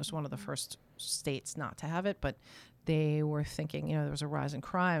time. It was one of the first states not to have it, but they were thinking, there was a rise in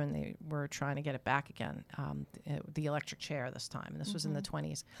crime, and they were trying to get it back again. The electric chair this time, and this was in the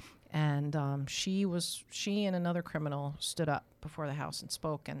 1920s. And she and another criminal stood up before the House and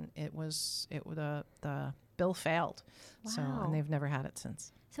spoke, and the bill failed. Wow. So, and they've never had it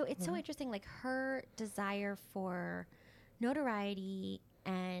since. So it's so interesting, like her desire for notoriety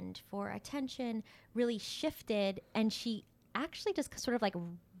and for attention really shifted, and she actually just sort of like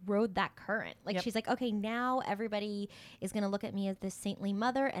rode that current. Like she's like, okay, now everybody is going to look at me as this saintly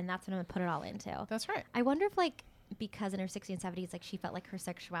mother, and that's what I'm going to put it all into. That's right. I wonder if like, because in her 60s and 70s, like she felt like her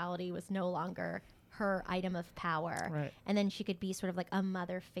sexuality was no longer her item of power. Right. And then she could be sort of like a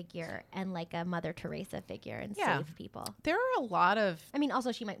mother figure and like a Mother Teresa figure and save people. There are a lot of... I mean,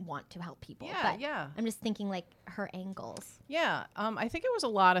 also she might want to help people. Yeah, but I'm just thinking like her angles. Yeah. I think it was a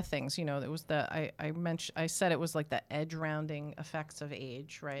lot of things. It was I said it was like the edge rounding effects of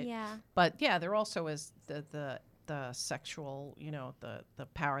age, right? Yeah. But yeah, there also is the sexual, the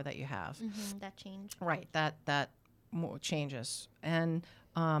power that you have. Mm-hmm, that change. Right. That more changes. And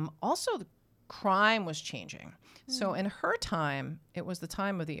also the crime was changing. So in her time, it was the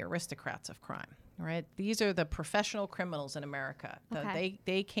time of the aristocrats of crime, right? These are the professional criminals in America.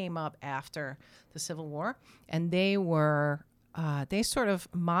 They came up after the Civil War, and they were they sort of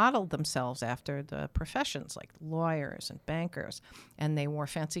modeled themselves after the professions like lawyers and bankers, and they wore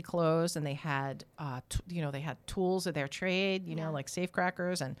fancy clothes, and they had they had tools of their trade, like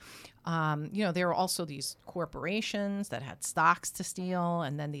safecrackers, and there were also these corporations that had stocks to steal,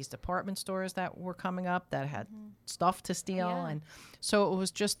 and then these department stores that were coming up that had stuff to steal, and so it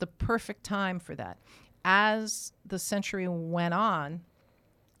was just the perfect time for that. As the century went on,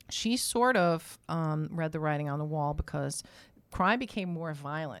 she sort of read the writing on the wall, because crime became more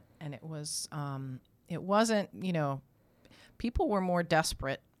violent, and it wasn't, people were more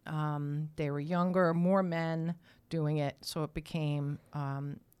desperate. They were younger, more men doing it. So it became,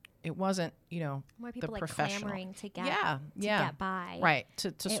 it wasn't, more people the like professional. clamoring to get by. Right.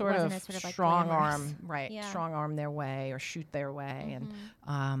 To sort of like strong glamorous. arm, strong arm their way or shoot their way.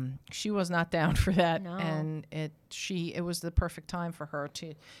 And she was not down for that. No. And it was the perfect time for her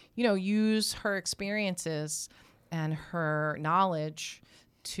to, use her experiences and her knowledge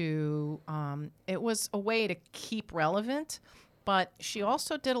to, it was a way to keep relevant, but she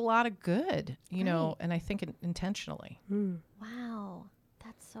also did a lot of good, Right. and I think intentionally. Wow.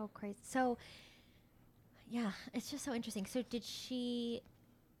 That's so crazy. So, yeah, it's just so interesting. So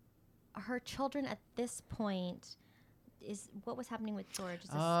her children at this point, what was happening with George?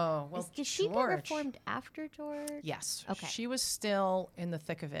 Did she get reformed after George? Yes. Okay. She was still in the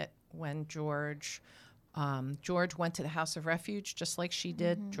thick of it when George George went to the House of Refuge just like she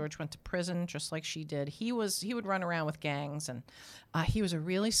did. George went to prison just like she did. He would run around with gangs, and he was a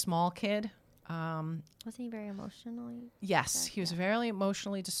really small kid. Wasn't he very emotionally? Yes, he was very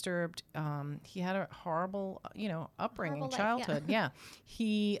emotionally disturbed. He had a horrible, upbringing, Horrible life, childhood. Yeah.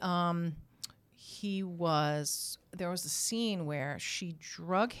 There was a scene where she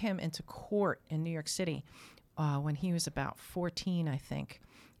drug him into court in New York City when he was about 14, I think.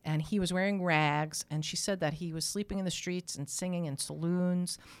 And he was wearing rags, and she said that he was sleeping in the streets and singing in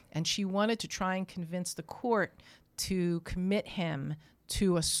saloons. And she wanted to try and convince the court to commit him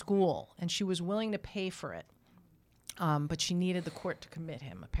to a school, and she was willing to pay for it. But she needed the court to commit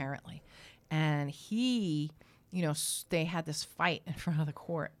him, apparently. And he, they had this fight in front of the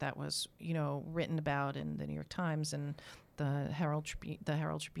court that was, written about in the New York Times and the Herald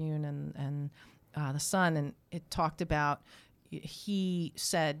Tribune and the Sun, and it talked about. He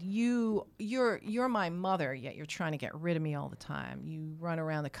said, you're my mother, yet you're trying to get rid of me all the time. You run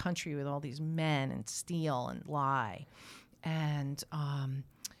around the country with all these men and steal and lie. And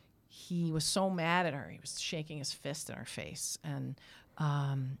he was so mad at her. He was shaking his fist in her face. And,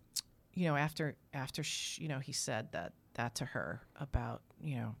 after he said that to her about,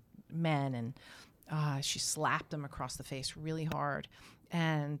 men, and she slapped him across the face really hard.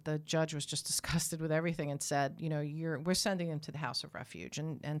 And the judge was just disgusted with everything and said, we're sending him to the House of Refuge.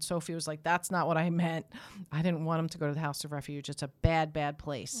 And Sophie was like, that's not what I meant. I didn't want him to go to the House of Refuge. It's a bad, bad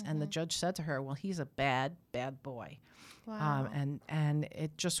place. And the judge said to her, well, he's a bad, bad boy. Wow. And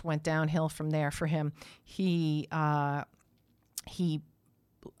it just went downhill from there for him. He took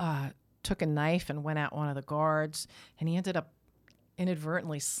a knife and went at one of the guards, and he ended up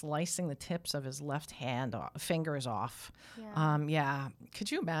inadvertently slicing the tips of his left fingers off. Yeah.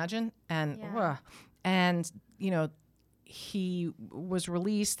 Could you imagine? And Yeah. he was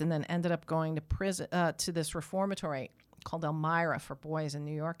released and then ended up going to prison to this reformatory called Elmira for boys in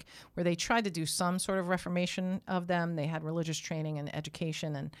New York, where they tried to do some sort of reformation of them. They had religious training and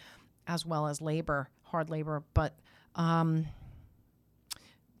education, and as well as hard labor. But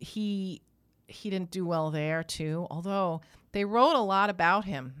he didn't do well there too, although they wrote a lot about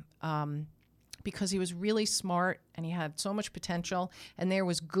him because he was really smart and he had so much potential and there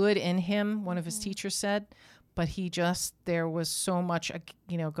was good in him, one of his teachers said, but there was so much,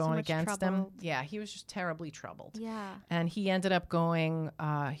 going against him. Yeah, he was just terribly troubled. Yeah. And he ended up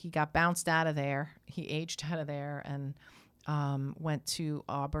he got bounced out of there. He aged out of there and went to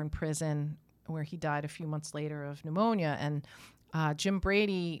Auburn prison, where he died a few months later of pneumonia. And Jim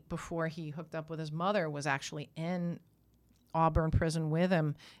Brady, before he hooked up with his mother, was actually in Auburn prison with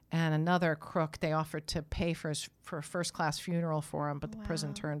him, and another crook. They offered to pay for a first-class funeral for him, but the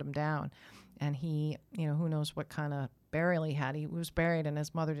prison turned him down. And he, who knows what kind of burial he had. He was buried, and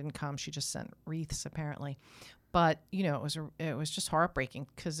his mother didn't come. She just sent wreaths, apparently. But it was just heartbreaking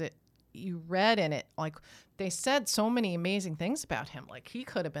because you read in it, like, they said so many amazing things about him. Like, he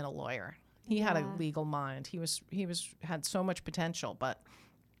could have been a lawyer. He had a legal mind. He had so much potential, but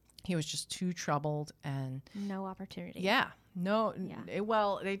he was just too troubled and no opportunity. Yeah, no. Yeah.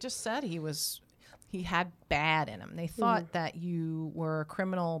 Well, they just said he had bad in him. They thought that you were a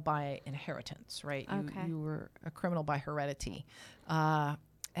criminal by inheritance, right? Okay. You were a criminal by heredity,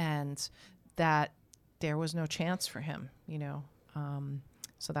 and that there was no chance for him.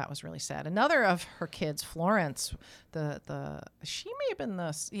 So that was really sad. Another of her kids, Florence, she may have been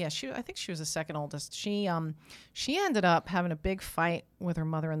I think she was the second oldest. She ended up having a big fight with her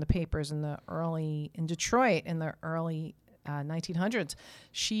mother in the papers in Detroit in the early 1900s.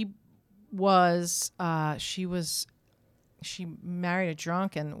 She married a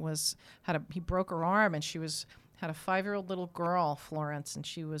drunk and he broke her arm, and had a 5-year-old little girl, Florence, and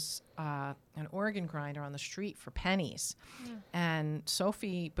she was an organ grinder on the street for pennies. Yeah. And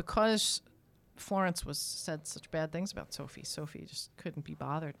Sophie, because Florence said such bad things about Sophie just couldn't be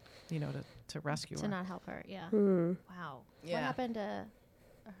bothered, to rescue her. To not help her, yeah. Wow. Yeah. What happened to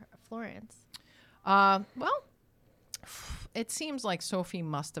Florence? Well, it seems like Sophie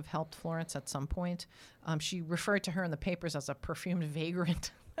must have helped Florence at some point. She referred to her in the papers as a perfumed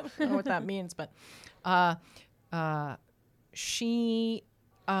vagrant. I don't know what that means, but she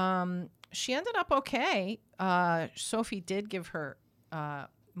ended up okay. Sophie did give her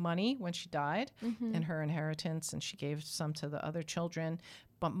money when she died in her inheritance, and she gave some to the other children.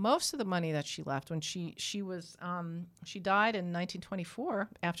 But most of the money that she left when she died in 1924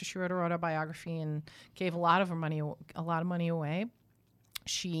 after she wrote her autobiography and gave a lot of money away.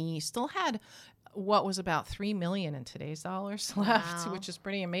 She still had what was about $3 million in today's dollars left, which is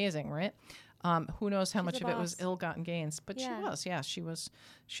pretty amazing, right? Who knows how She's much a of it was boss. ill-gotten gains, but Yeah. she was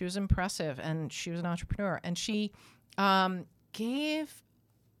impressive, and she was an entrepreneur, and she gave,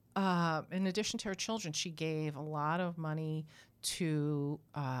 in addition to her children, she gave a lot of money to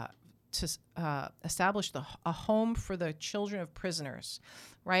establish a home for the children of prisoners,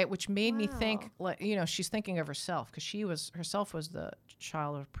 right? Which made me think, she's thinking of herself, because she herself was the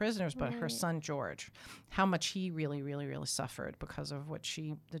child of prisoners, but her son George, how much he really, really, really suffered because of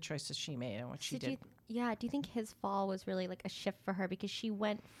the choices she made and what she did. Do you think his fall was really like a shift for her, because she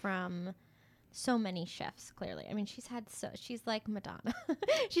went from so many shifts? Clearly, I mean, she's like Madonna.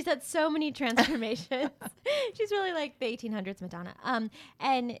 She's had so many transformations. She's really like the 1800s Madonna.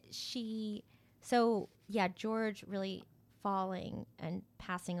 And George really falling and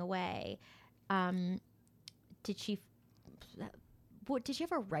passing away. Did she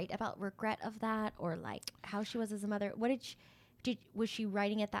ever write about regret of that, or like how she was as a mother? Was she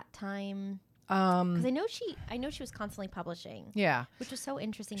writing at that time? Because I know she was constantly publishing. Yeah, which was so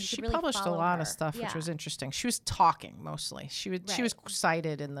interesting. You she could really published a follow lot her. of stuff, Yeah. which was interesting. She was talking mostly. She was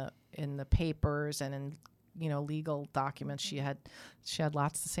cited in the papers and in legal documents. She had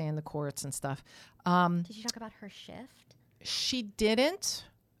lots to say in the courts and stuff. Did she talk about her shift? She didn't.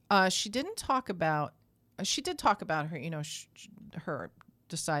 She didn't talk about. She did talk about her. Her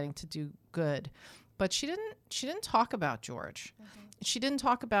deciding to do good, but she didn't talk about George. Mm-hmm. She didn't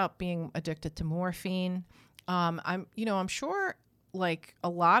talk about being addicted to morphine. I'm sure like a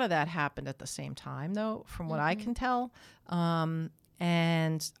lot of that happened at the same time, though, from what I can tell. And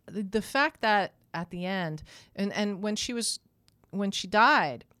the fact that at the end, and when she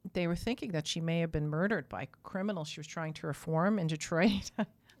died, they were thinking that she may have been murdered by criminals she was trying to reform in Detroit.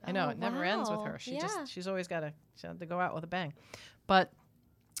 I know, it never ends with her. She's always she had to go out with a bang. But,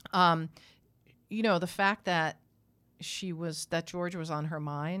 the fact that George was on her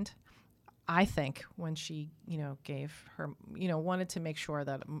mind, I think, when she, gave her, wanted to make sure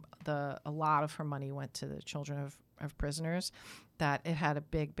that a lot of her money went to the children of prisoners, that it had a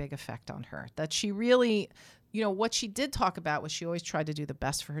big, big effect on her. That she really, what she did talk about was she always tried to do the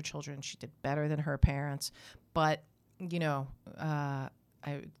best for her children. She did better than her parents, but,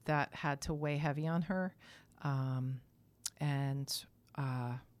 that had to weigh heavy on her. That's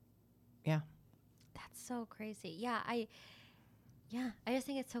so crazy. I just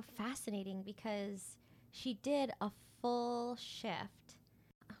think it's so fascinating, because she did a full shift.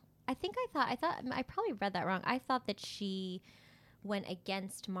 I probably read that wrong. I thought that she went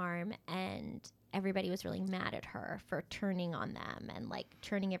against Marm, and everybody was really mad at her for turning on them and like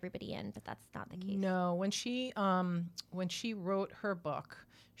turning everybody in, but that's not the case. No, when she wrote her book,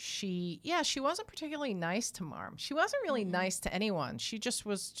 she wasn't particularly nice to Marm. She wasn't really nice to anyone. She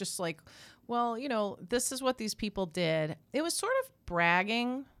was like, well, this is what these people did. It was sort of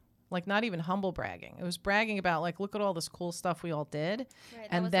bragging, like not even humble bragging. It was bragging about like, look at all this cool stuff we all did. Right,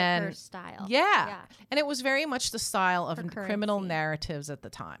 and was then like her style. Yeah. And it was very much the style of criminal currency. Narratives at the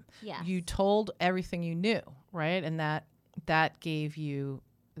time. Yes. You told everything you knew, right? And that gave you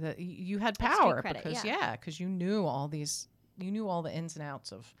you had power credit, because you knew all the ins and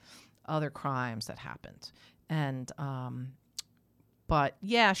outs of other crimes that happened. And but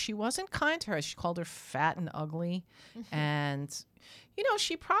yeah, she wasn't kind to her. She called her fat and ugly. And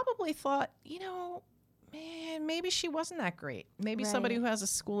she probably thought, man, maybe she wasn't that great. Maybe somebody who has a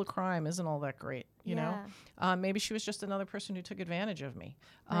school of crime isn't all that great, you know? Maybe she was just another person who took advantage of me.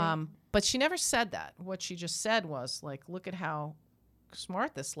 Right. But she never said that. What she just said was, like, look at how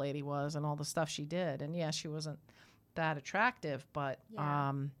smart this lady was and all the stuff she did. And, yeah, she wasn't that attractive, but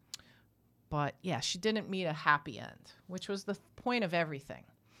she didn't meet a happy end, which was the point of everything.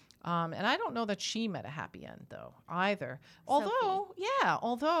 And I don't know that she met a happy end, though, either.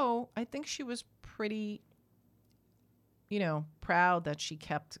 Although I think she was pretty, proud that she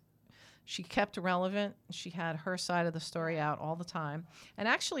kept relevant. She had her side of the story out all the time. And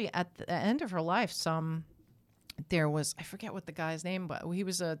actually, at the end of her life, there was, I forget what the guy's name, but he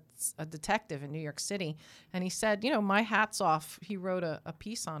was a detective in New York City. And he said, my hat's off. He wrote a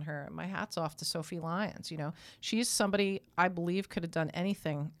piece on her. My hat's off to Sophie Lyons. She's somebody I believe could have done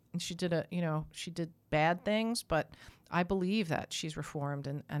anything. And she did she did bad things, but I believe that she's reformed,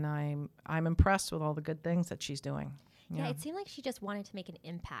 and I'm impressed with all the good things that she's doing. Yeah, it seemed like she just wanted to make an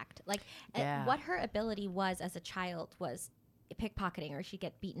impact. Like what her ability was as a child was pickpocketing, or she'd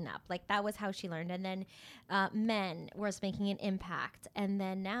get beaten up. Like that was how she learned. And then Men was making an impact. And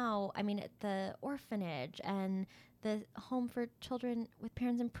then now, the orphanage and the home for children with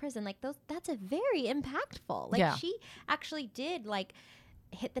parents in prison, like that's a very impactful. Like she actually did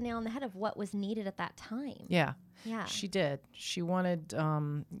hit the nail on the head of what was needed at that time. Yeah. Yeah. She did. She wanted,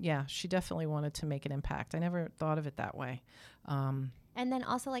 she definitely wanted to make an impact. I never thought of it that way. And then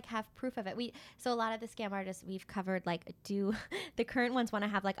also like have proof of it. So a lot of the scam artists we've covered, like the current ones want to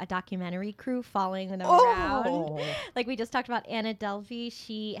have like a documentary crew following them around. Like we just talked about Anna Delvey.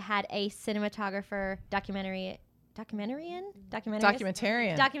 She had a cinematographer documentarian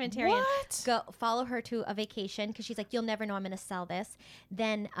What? go follow her to a vacation because she's like, you'll never know I'm going to sell this.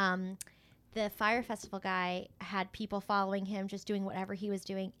 Then the Fire Festival guy had people following him, just doing whatever he was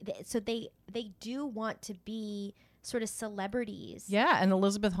doing. So they do want to be sort of celebrities. Yeah, and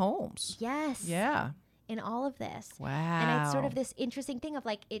Elizabeth Holmes. Yes. Yeah. In all of this. Wow. And it's sort of this interesting thing of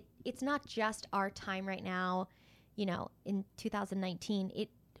like, it's not just our time right now, in 2019.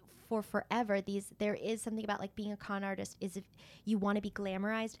 For forever, there is something about like being a con artist is if you want to be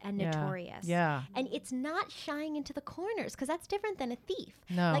glamorized and notorious. Yeah. And it's not shying into the corners because that's different than a thief.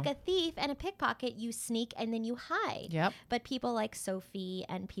 No. Like a thief and a pickpocket, you sneak and then you hide. Yep. But people like Sophie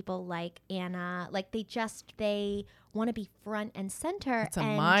and people like Anna, like they want to be front and center. It's a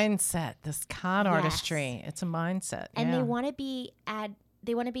mindset, this con artistry. It's a mindset. And they want to be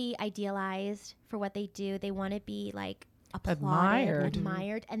idealized for what they do. They want to be like applauded,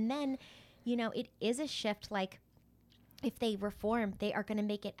 admired. And then, it is a shift. Like if they reform, they are going to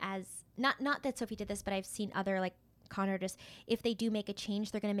make it as not that Sophie did this, but I've seen other like con artists. If they do make a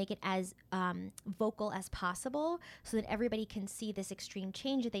change, they're going to make it as vocal as possible so that everybody can see this extreme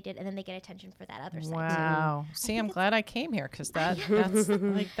change that they did, and then they get attention for that other side. Wow. See, I'm glad I came here because that's that's.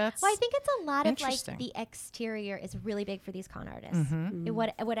 Well, I think it's a lot of like interesting. the exterior is really big for these con artists. Mm-hmm.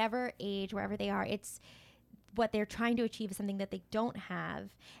 Whatever age, wherever they are, it's what they're trying to achieve is something that they don't have.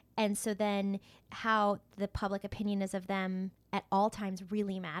 And so then how the public opinion is of them at all times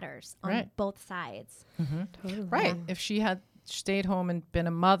really matters on both sides. Mm-hmm. Totally. Right. If she had stayed home and been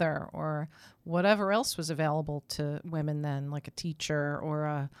a mother or whatever else was available to women then, like a teacher or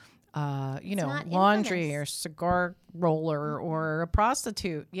a laundry infamous. or cigar roller or a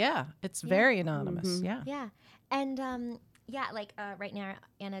prostitute. Yeah. It's very anonymous. Mm-hmm. Yeah. Yeah. And right now,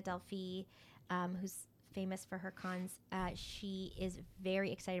 Anna Delphi, who's famous for her cons, she is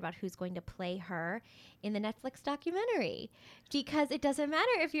very excited about who's going to play her in the Netflix documentary because it doesn't matter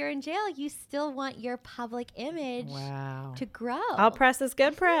if you're in jail, you still want your public image to grow. All press is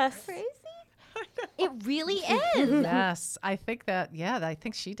good press. Crazy. It really is. Yes, I think that. Yeah, I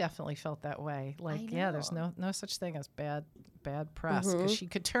think she definitely felt that way. Like, there's no such thing as bad press because she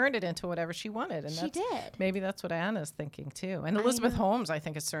could turn it into whatever she wanted, and she did. Maybe that's what Anna's thinking too, and Elizabeth Holmes, I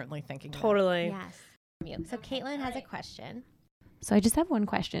think, is certainly thinking totally. Yes. So Caitlin has a question. So I just have one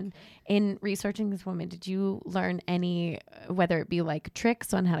question. In researching this woman, did you learn any, whether it be like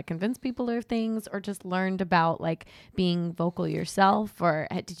tricks on how to convince people of things, or just learned about like being vocal yourself, or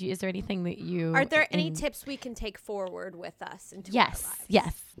is there anything that you? Are there any tips we can take forward with us into our lives?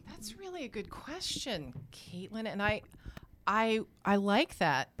 Yes. That's really a good question, Caitlin, and I like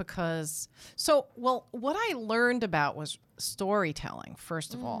that because what I learned about was storytelling,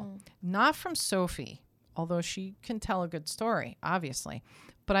 first of all, not from Sophie, although she can tell a good story, obviously,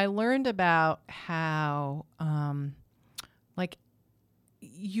 but I learned about how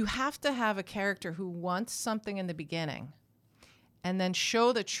you have to have a character who wants something in the beginning and then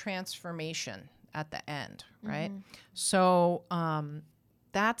show the transformation at the end, right? So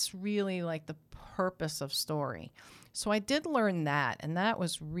that's really like the purpose of story. So I did learn that, and that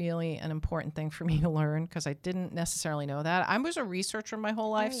was really an important thing for me to learn because I didn't necessarily know that. I was a researcher my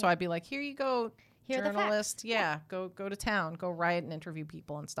whole life, so I'd be like, here you go, journalist. Go to town, go write and interview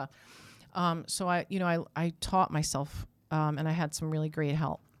people and stuff. So I taught myself, and I had some really great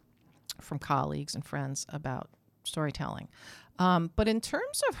help from colleagues and friends about storytelling. But in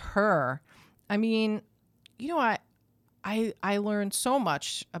terms of her, I mean, I learned so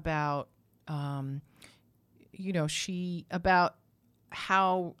much about about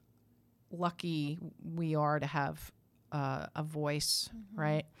how lucky we are to have a voice,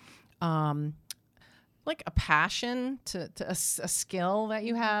 right? Like a passion to a skill that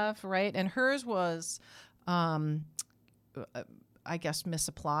you have, right? And hers was, I guess,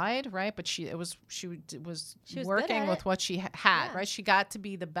 misapplied, right? But she was working with what she had, right? She got to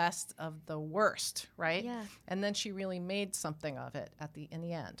be the best of the worst, right? Yeah. And then she really made something of it in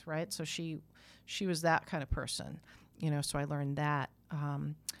the end, right? So she was that kind of person, so I learned that.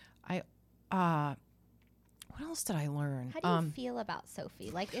 What else did I learn? How do you feel about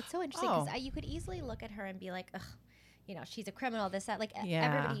Sophie? Like, it's so interesting because you could easily look at her and be like, ugh, she's a criminal, this, that. Like,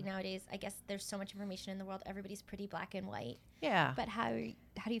 everybody nowadays, I guess there's so much information in the world. Everybody's pretty black and white. Yeah. But how do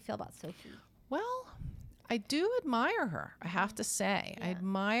you feel about Sophie? Well, I do admire her. I have to say, I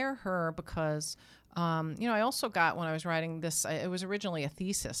admire her because, I also got, when I was writing this, it was originally a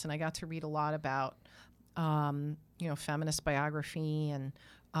thesis, and I got to read a lot about, feminist biography and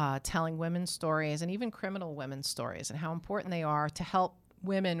telling women's stories and even criminal women's stories and how important they are to help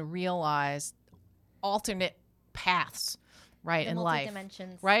women realize alternate paths, right, in life,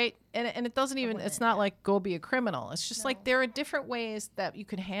 right? And it doesn't even, it's not like go be a criminal. It's just like there are different ways that you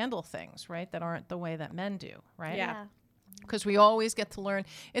can handle things, right, that aren't the way that men do, right? Yeah. Because we always get to learn.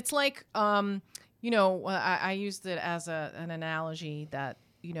 It's like, I used it as an analogy that,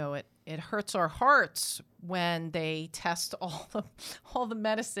 it hurts our hearts when they test all the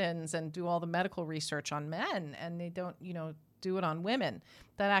medicines and do all the medical research on men, and they don't, do it on women.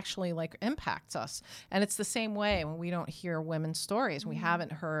 That actually like impacts us. And it's the same way when we don't hear women's stories. We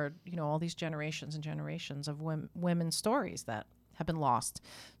haven't heard, all these generations and generations of women's stories that have been lost.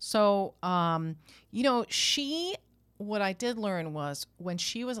 So, what I did learn was when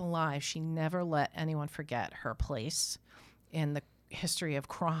she was alive, she never let anyone forget her place in the history of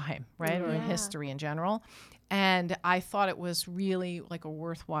crime, right? Or in history in general. And I thought it was really like a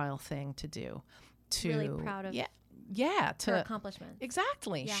worthwhile thing to do. Really proud of her accomplishments.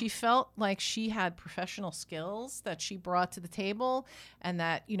 Exactly. Yeah. She felt like she had professional skills that she brought to the table, and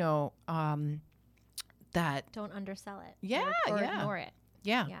that, that don't undersell it. Yeah. Or ignore it.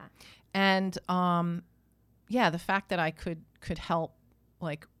 Yeah. Yeah. And the fact that I could help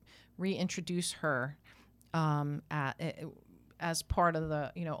like reintroduce her as part of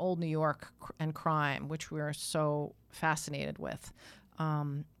the old New York and crime, which we are so fascinated with.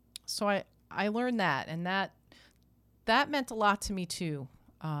 So I learned that, and that meant a lot to me too.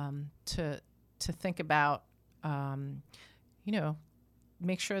 To think about,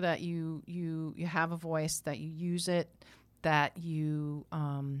 make sure that you have a voice, that you use it, that you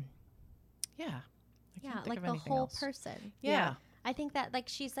like the whole person. Yeah. I think that like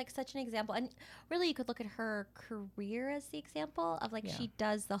she's like such an example, and really you could look at her career as the example of like she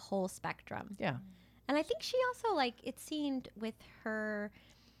does the whole spectrum. Yeah. And I think she also like it seemed with her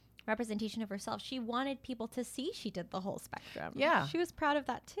representation of herself, she wanted people to see she did the whole spectrum. Yeah. She was proud of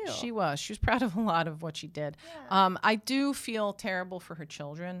that too. She was proud of a lot of what she did. Yeah. I do feel terrible for her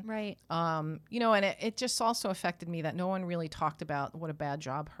children. Right. And it just also affected me that no one really talked about what a bad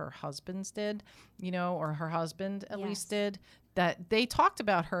job her husbands did, or her husband at least did. That they talked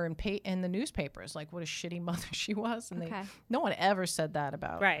about her in the newspapers, like what a shitty mother she was. And no one ever said that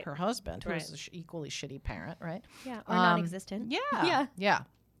about her husband, who was an equally shitty parent, right? Yeah, or non-existent. Yeah.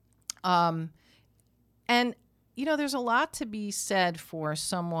 And, there's a lot to be said for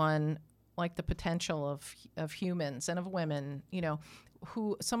someone like the potential of humans and of women,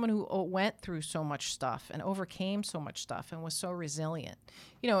 someone who went through so much stuff and overcame so much stuff and was so resilient.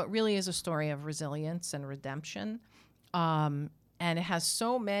 It really is a story of resilience and redemption. And it has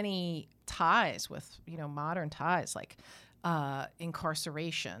so many ties with, modern ties like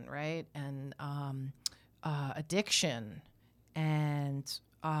incarceration, right? And addiction and,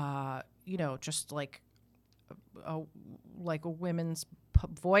 just like a women's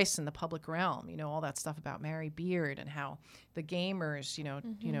voice in the public realm, all that stuff about Mary Beard and how the gamers,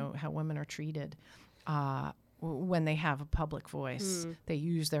 how women are treated when they have a public voice. They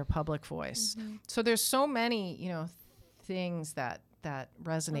use their public voice. So there's so many, things that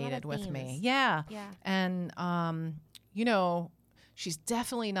resonated with me. Yeah. And, she's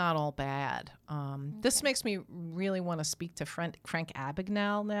definitely not all bad. This makes me really want to speak to Frank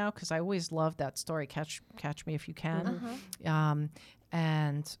Abagnale now, because I always loved that story, Catch Me If You Can.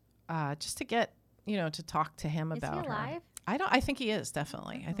 And just to get, to talk to him about her. Is he alive? I think he is,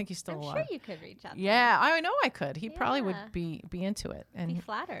 definitely. I think he's still alive. I'm sure you could reach out to him. Yeah, I know I could. He probably would be into it. And be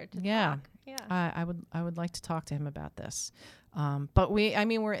flattered to talk. Yeah. I would like to talk to him about this. But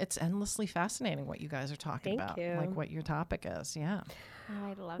it's endlessly fascinating what you guys are talking about. Thank you. Like what your topic is. Yeah.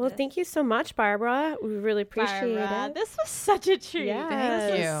 I love Well, this. thank you so much, Barbara. We really appreciate it. This was such a treat. Yes.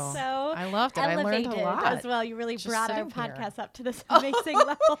 Thank you. So I loved it. I learned a lot as well. You really just brought our sitting here. podcast up to this amazing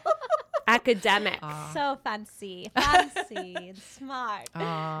level. Academic. So fancy and smart.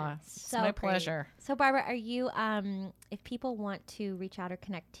 It's So my great. pleasure. So Barbara, are you if people want to reach out or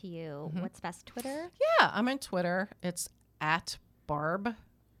connect to you, what's best? Twitter? Yeah, I'm on Twitter. It's @Barb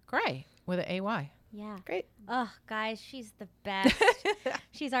Gray with an AY. Yeah. Great. Oh, guys, she's the best.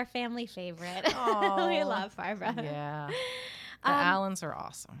 She's our family favorite. Aw. We love Barbara. Yeah. The Allens are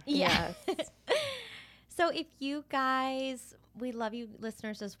awesome. Yeah. So if you guys we love you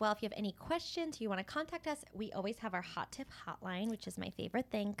listeners as well. If you have any questions, you want to contact us, we always have our hot tip hotline, which is my favorite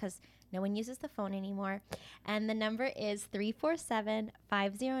thing because no one uses the phone anymore. And the number is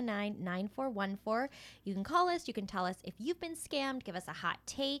 347-509-9414. You can call us. You can tell us if you've been scammed. Give us a hot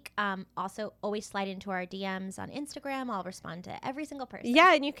take. Also, always slide into our DMs on Instagram. I'll respond to every single person.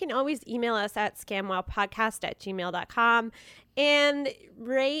 Yeah, and you can always email us at scamwhopodcast@gmail.com and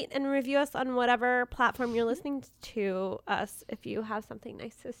rate and review us on whatever platform you're listening to us if you have something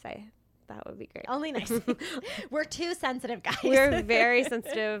nice to say. That would be great. Only nice. We're too sensitive, guys. We're very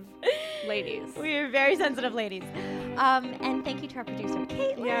sensitive ladies. We're very sensitive ladies. And thank you to our producer,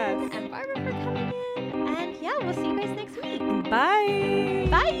 Caitlin and Barbara for coming in. And yeah, we'll see you guys next week. Bye.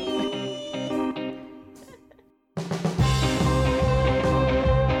 Bye.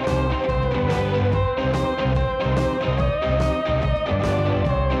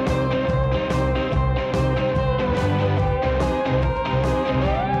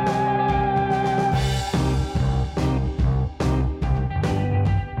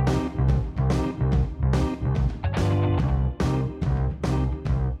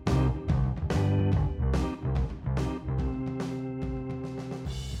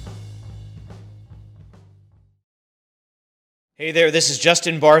 Hey there, this is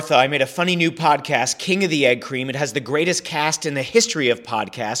Justin Bartha. I made a funny new podcast, King of the Egg Cream. It has the greatest cast in the history of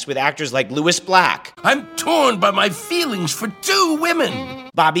podcasts with actors like Louis Black. I'm torn by my feelings for two women.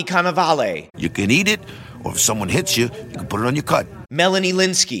 Bobby Cannavale. You can eat it, or if someone hits you, you can put it on your cut. Melanie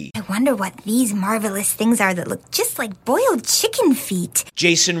Linsky. I wonder what these marvelous things are that look just like boiled chicken feet.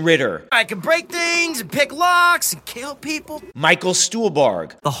 Jason Ritter. I can break things and pick locks and kill people. Michael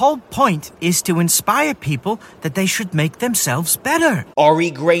Stuhlbarg. The whole point is to inspire people that they should make themselves better.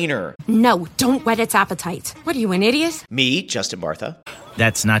 Ari Grainer. No, don't whet its appetite. What are you, an idiot? Me, Justin Bartha.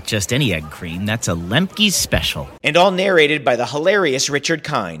 That's not just any egg cream, that's a Lemke's special. And all narrated by the hilarious Richard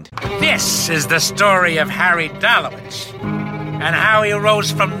Kind. This is the story of Harry Dalowitz and how he rose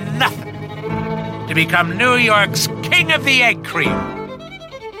from nothing to become New York's King of the Egg Cream.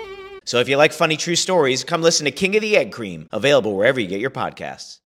 So if you like funny true stories, come listen to King of the Egg Cream, available wherever you get your podcasts.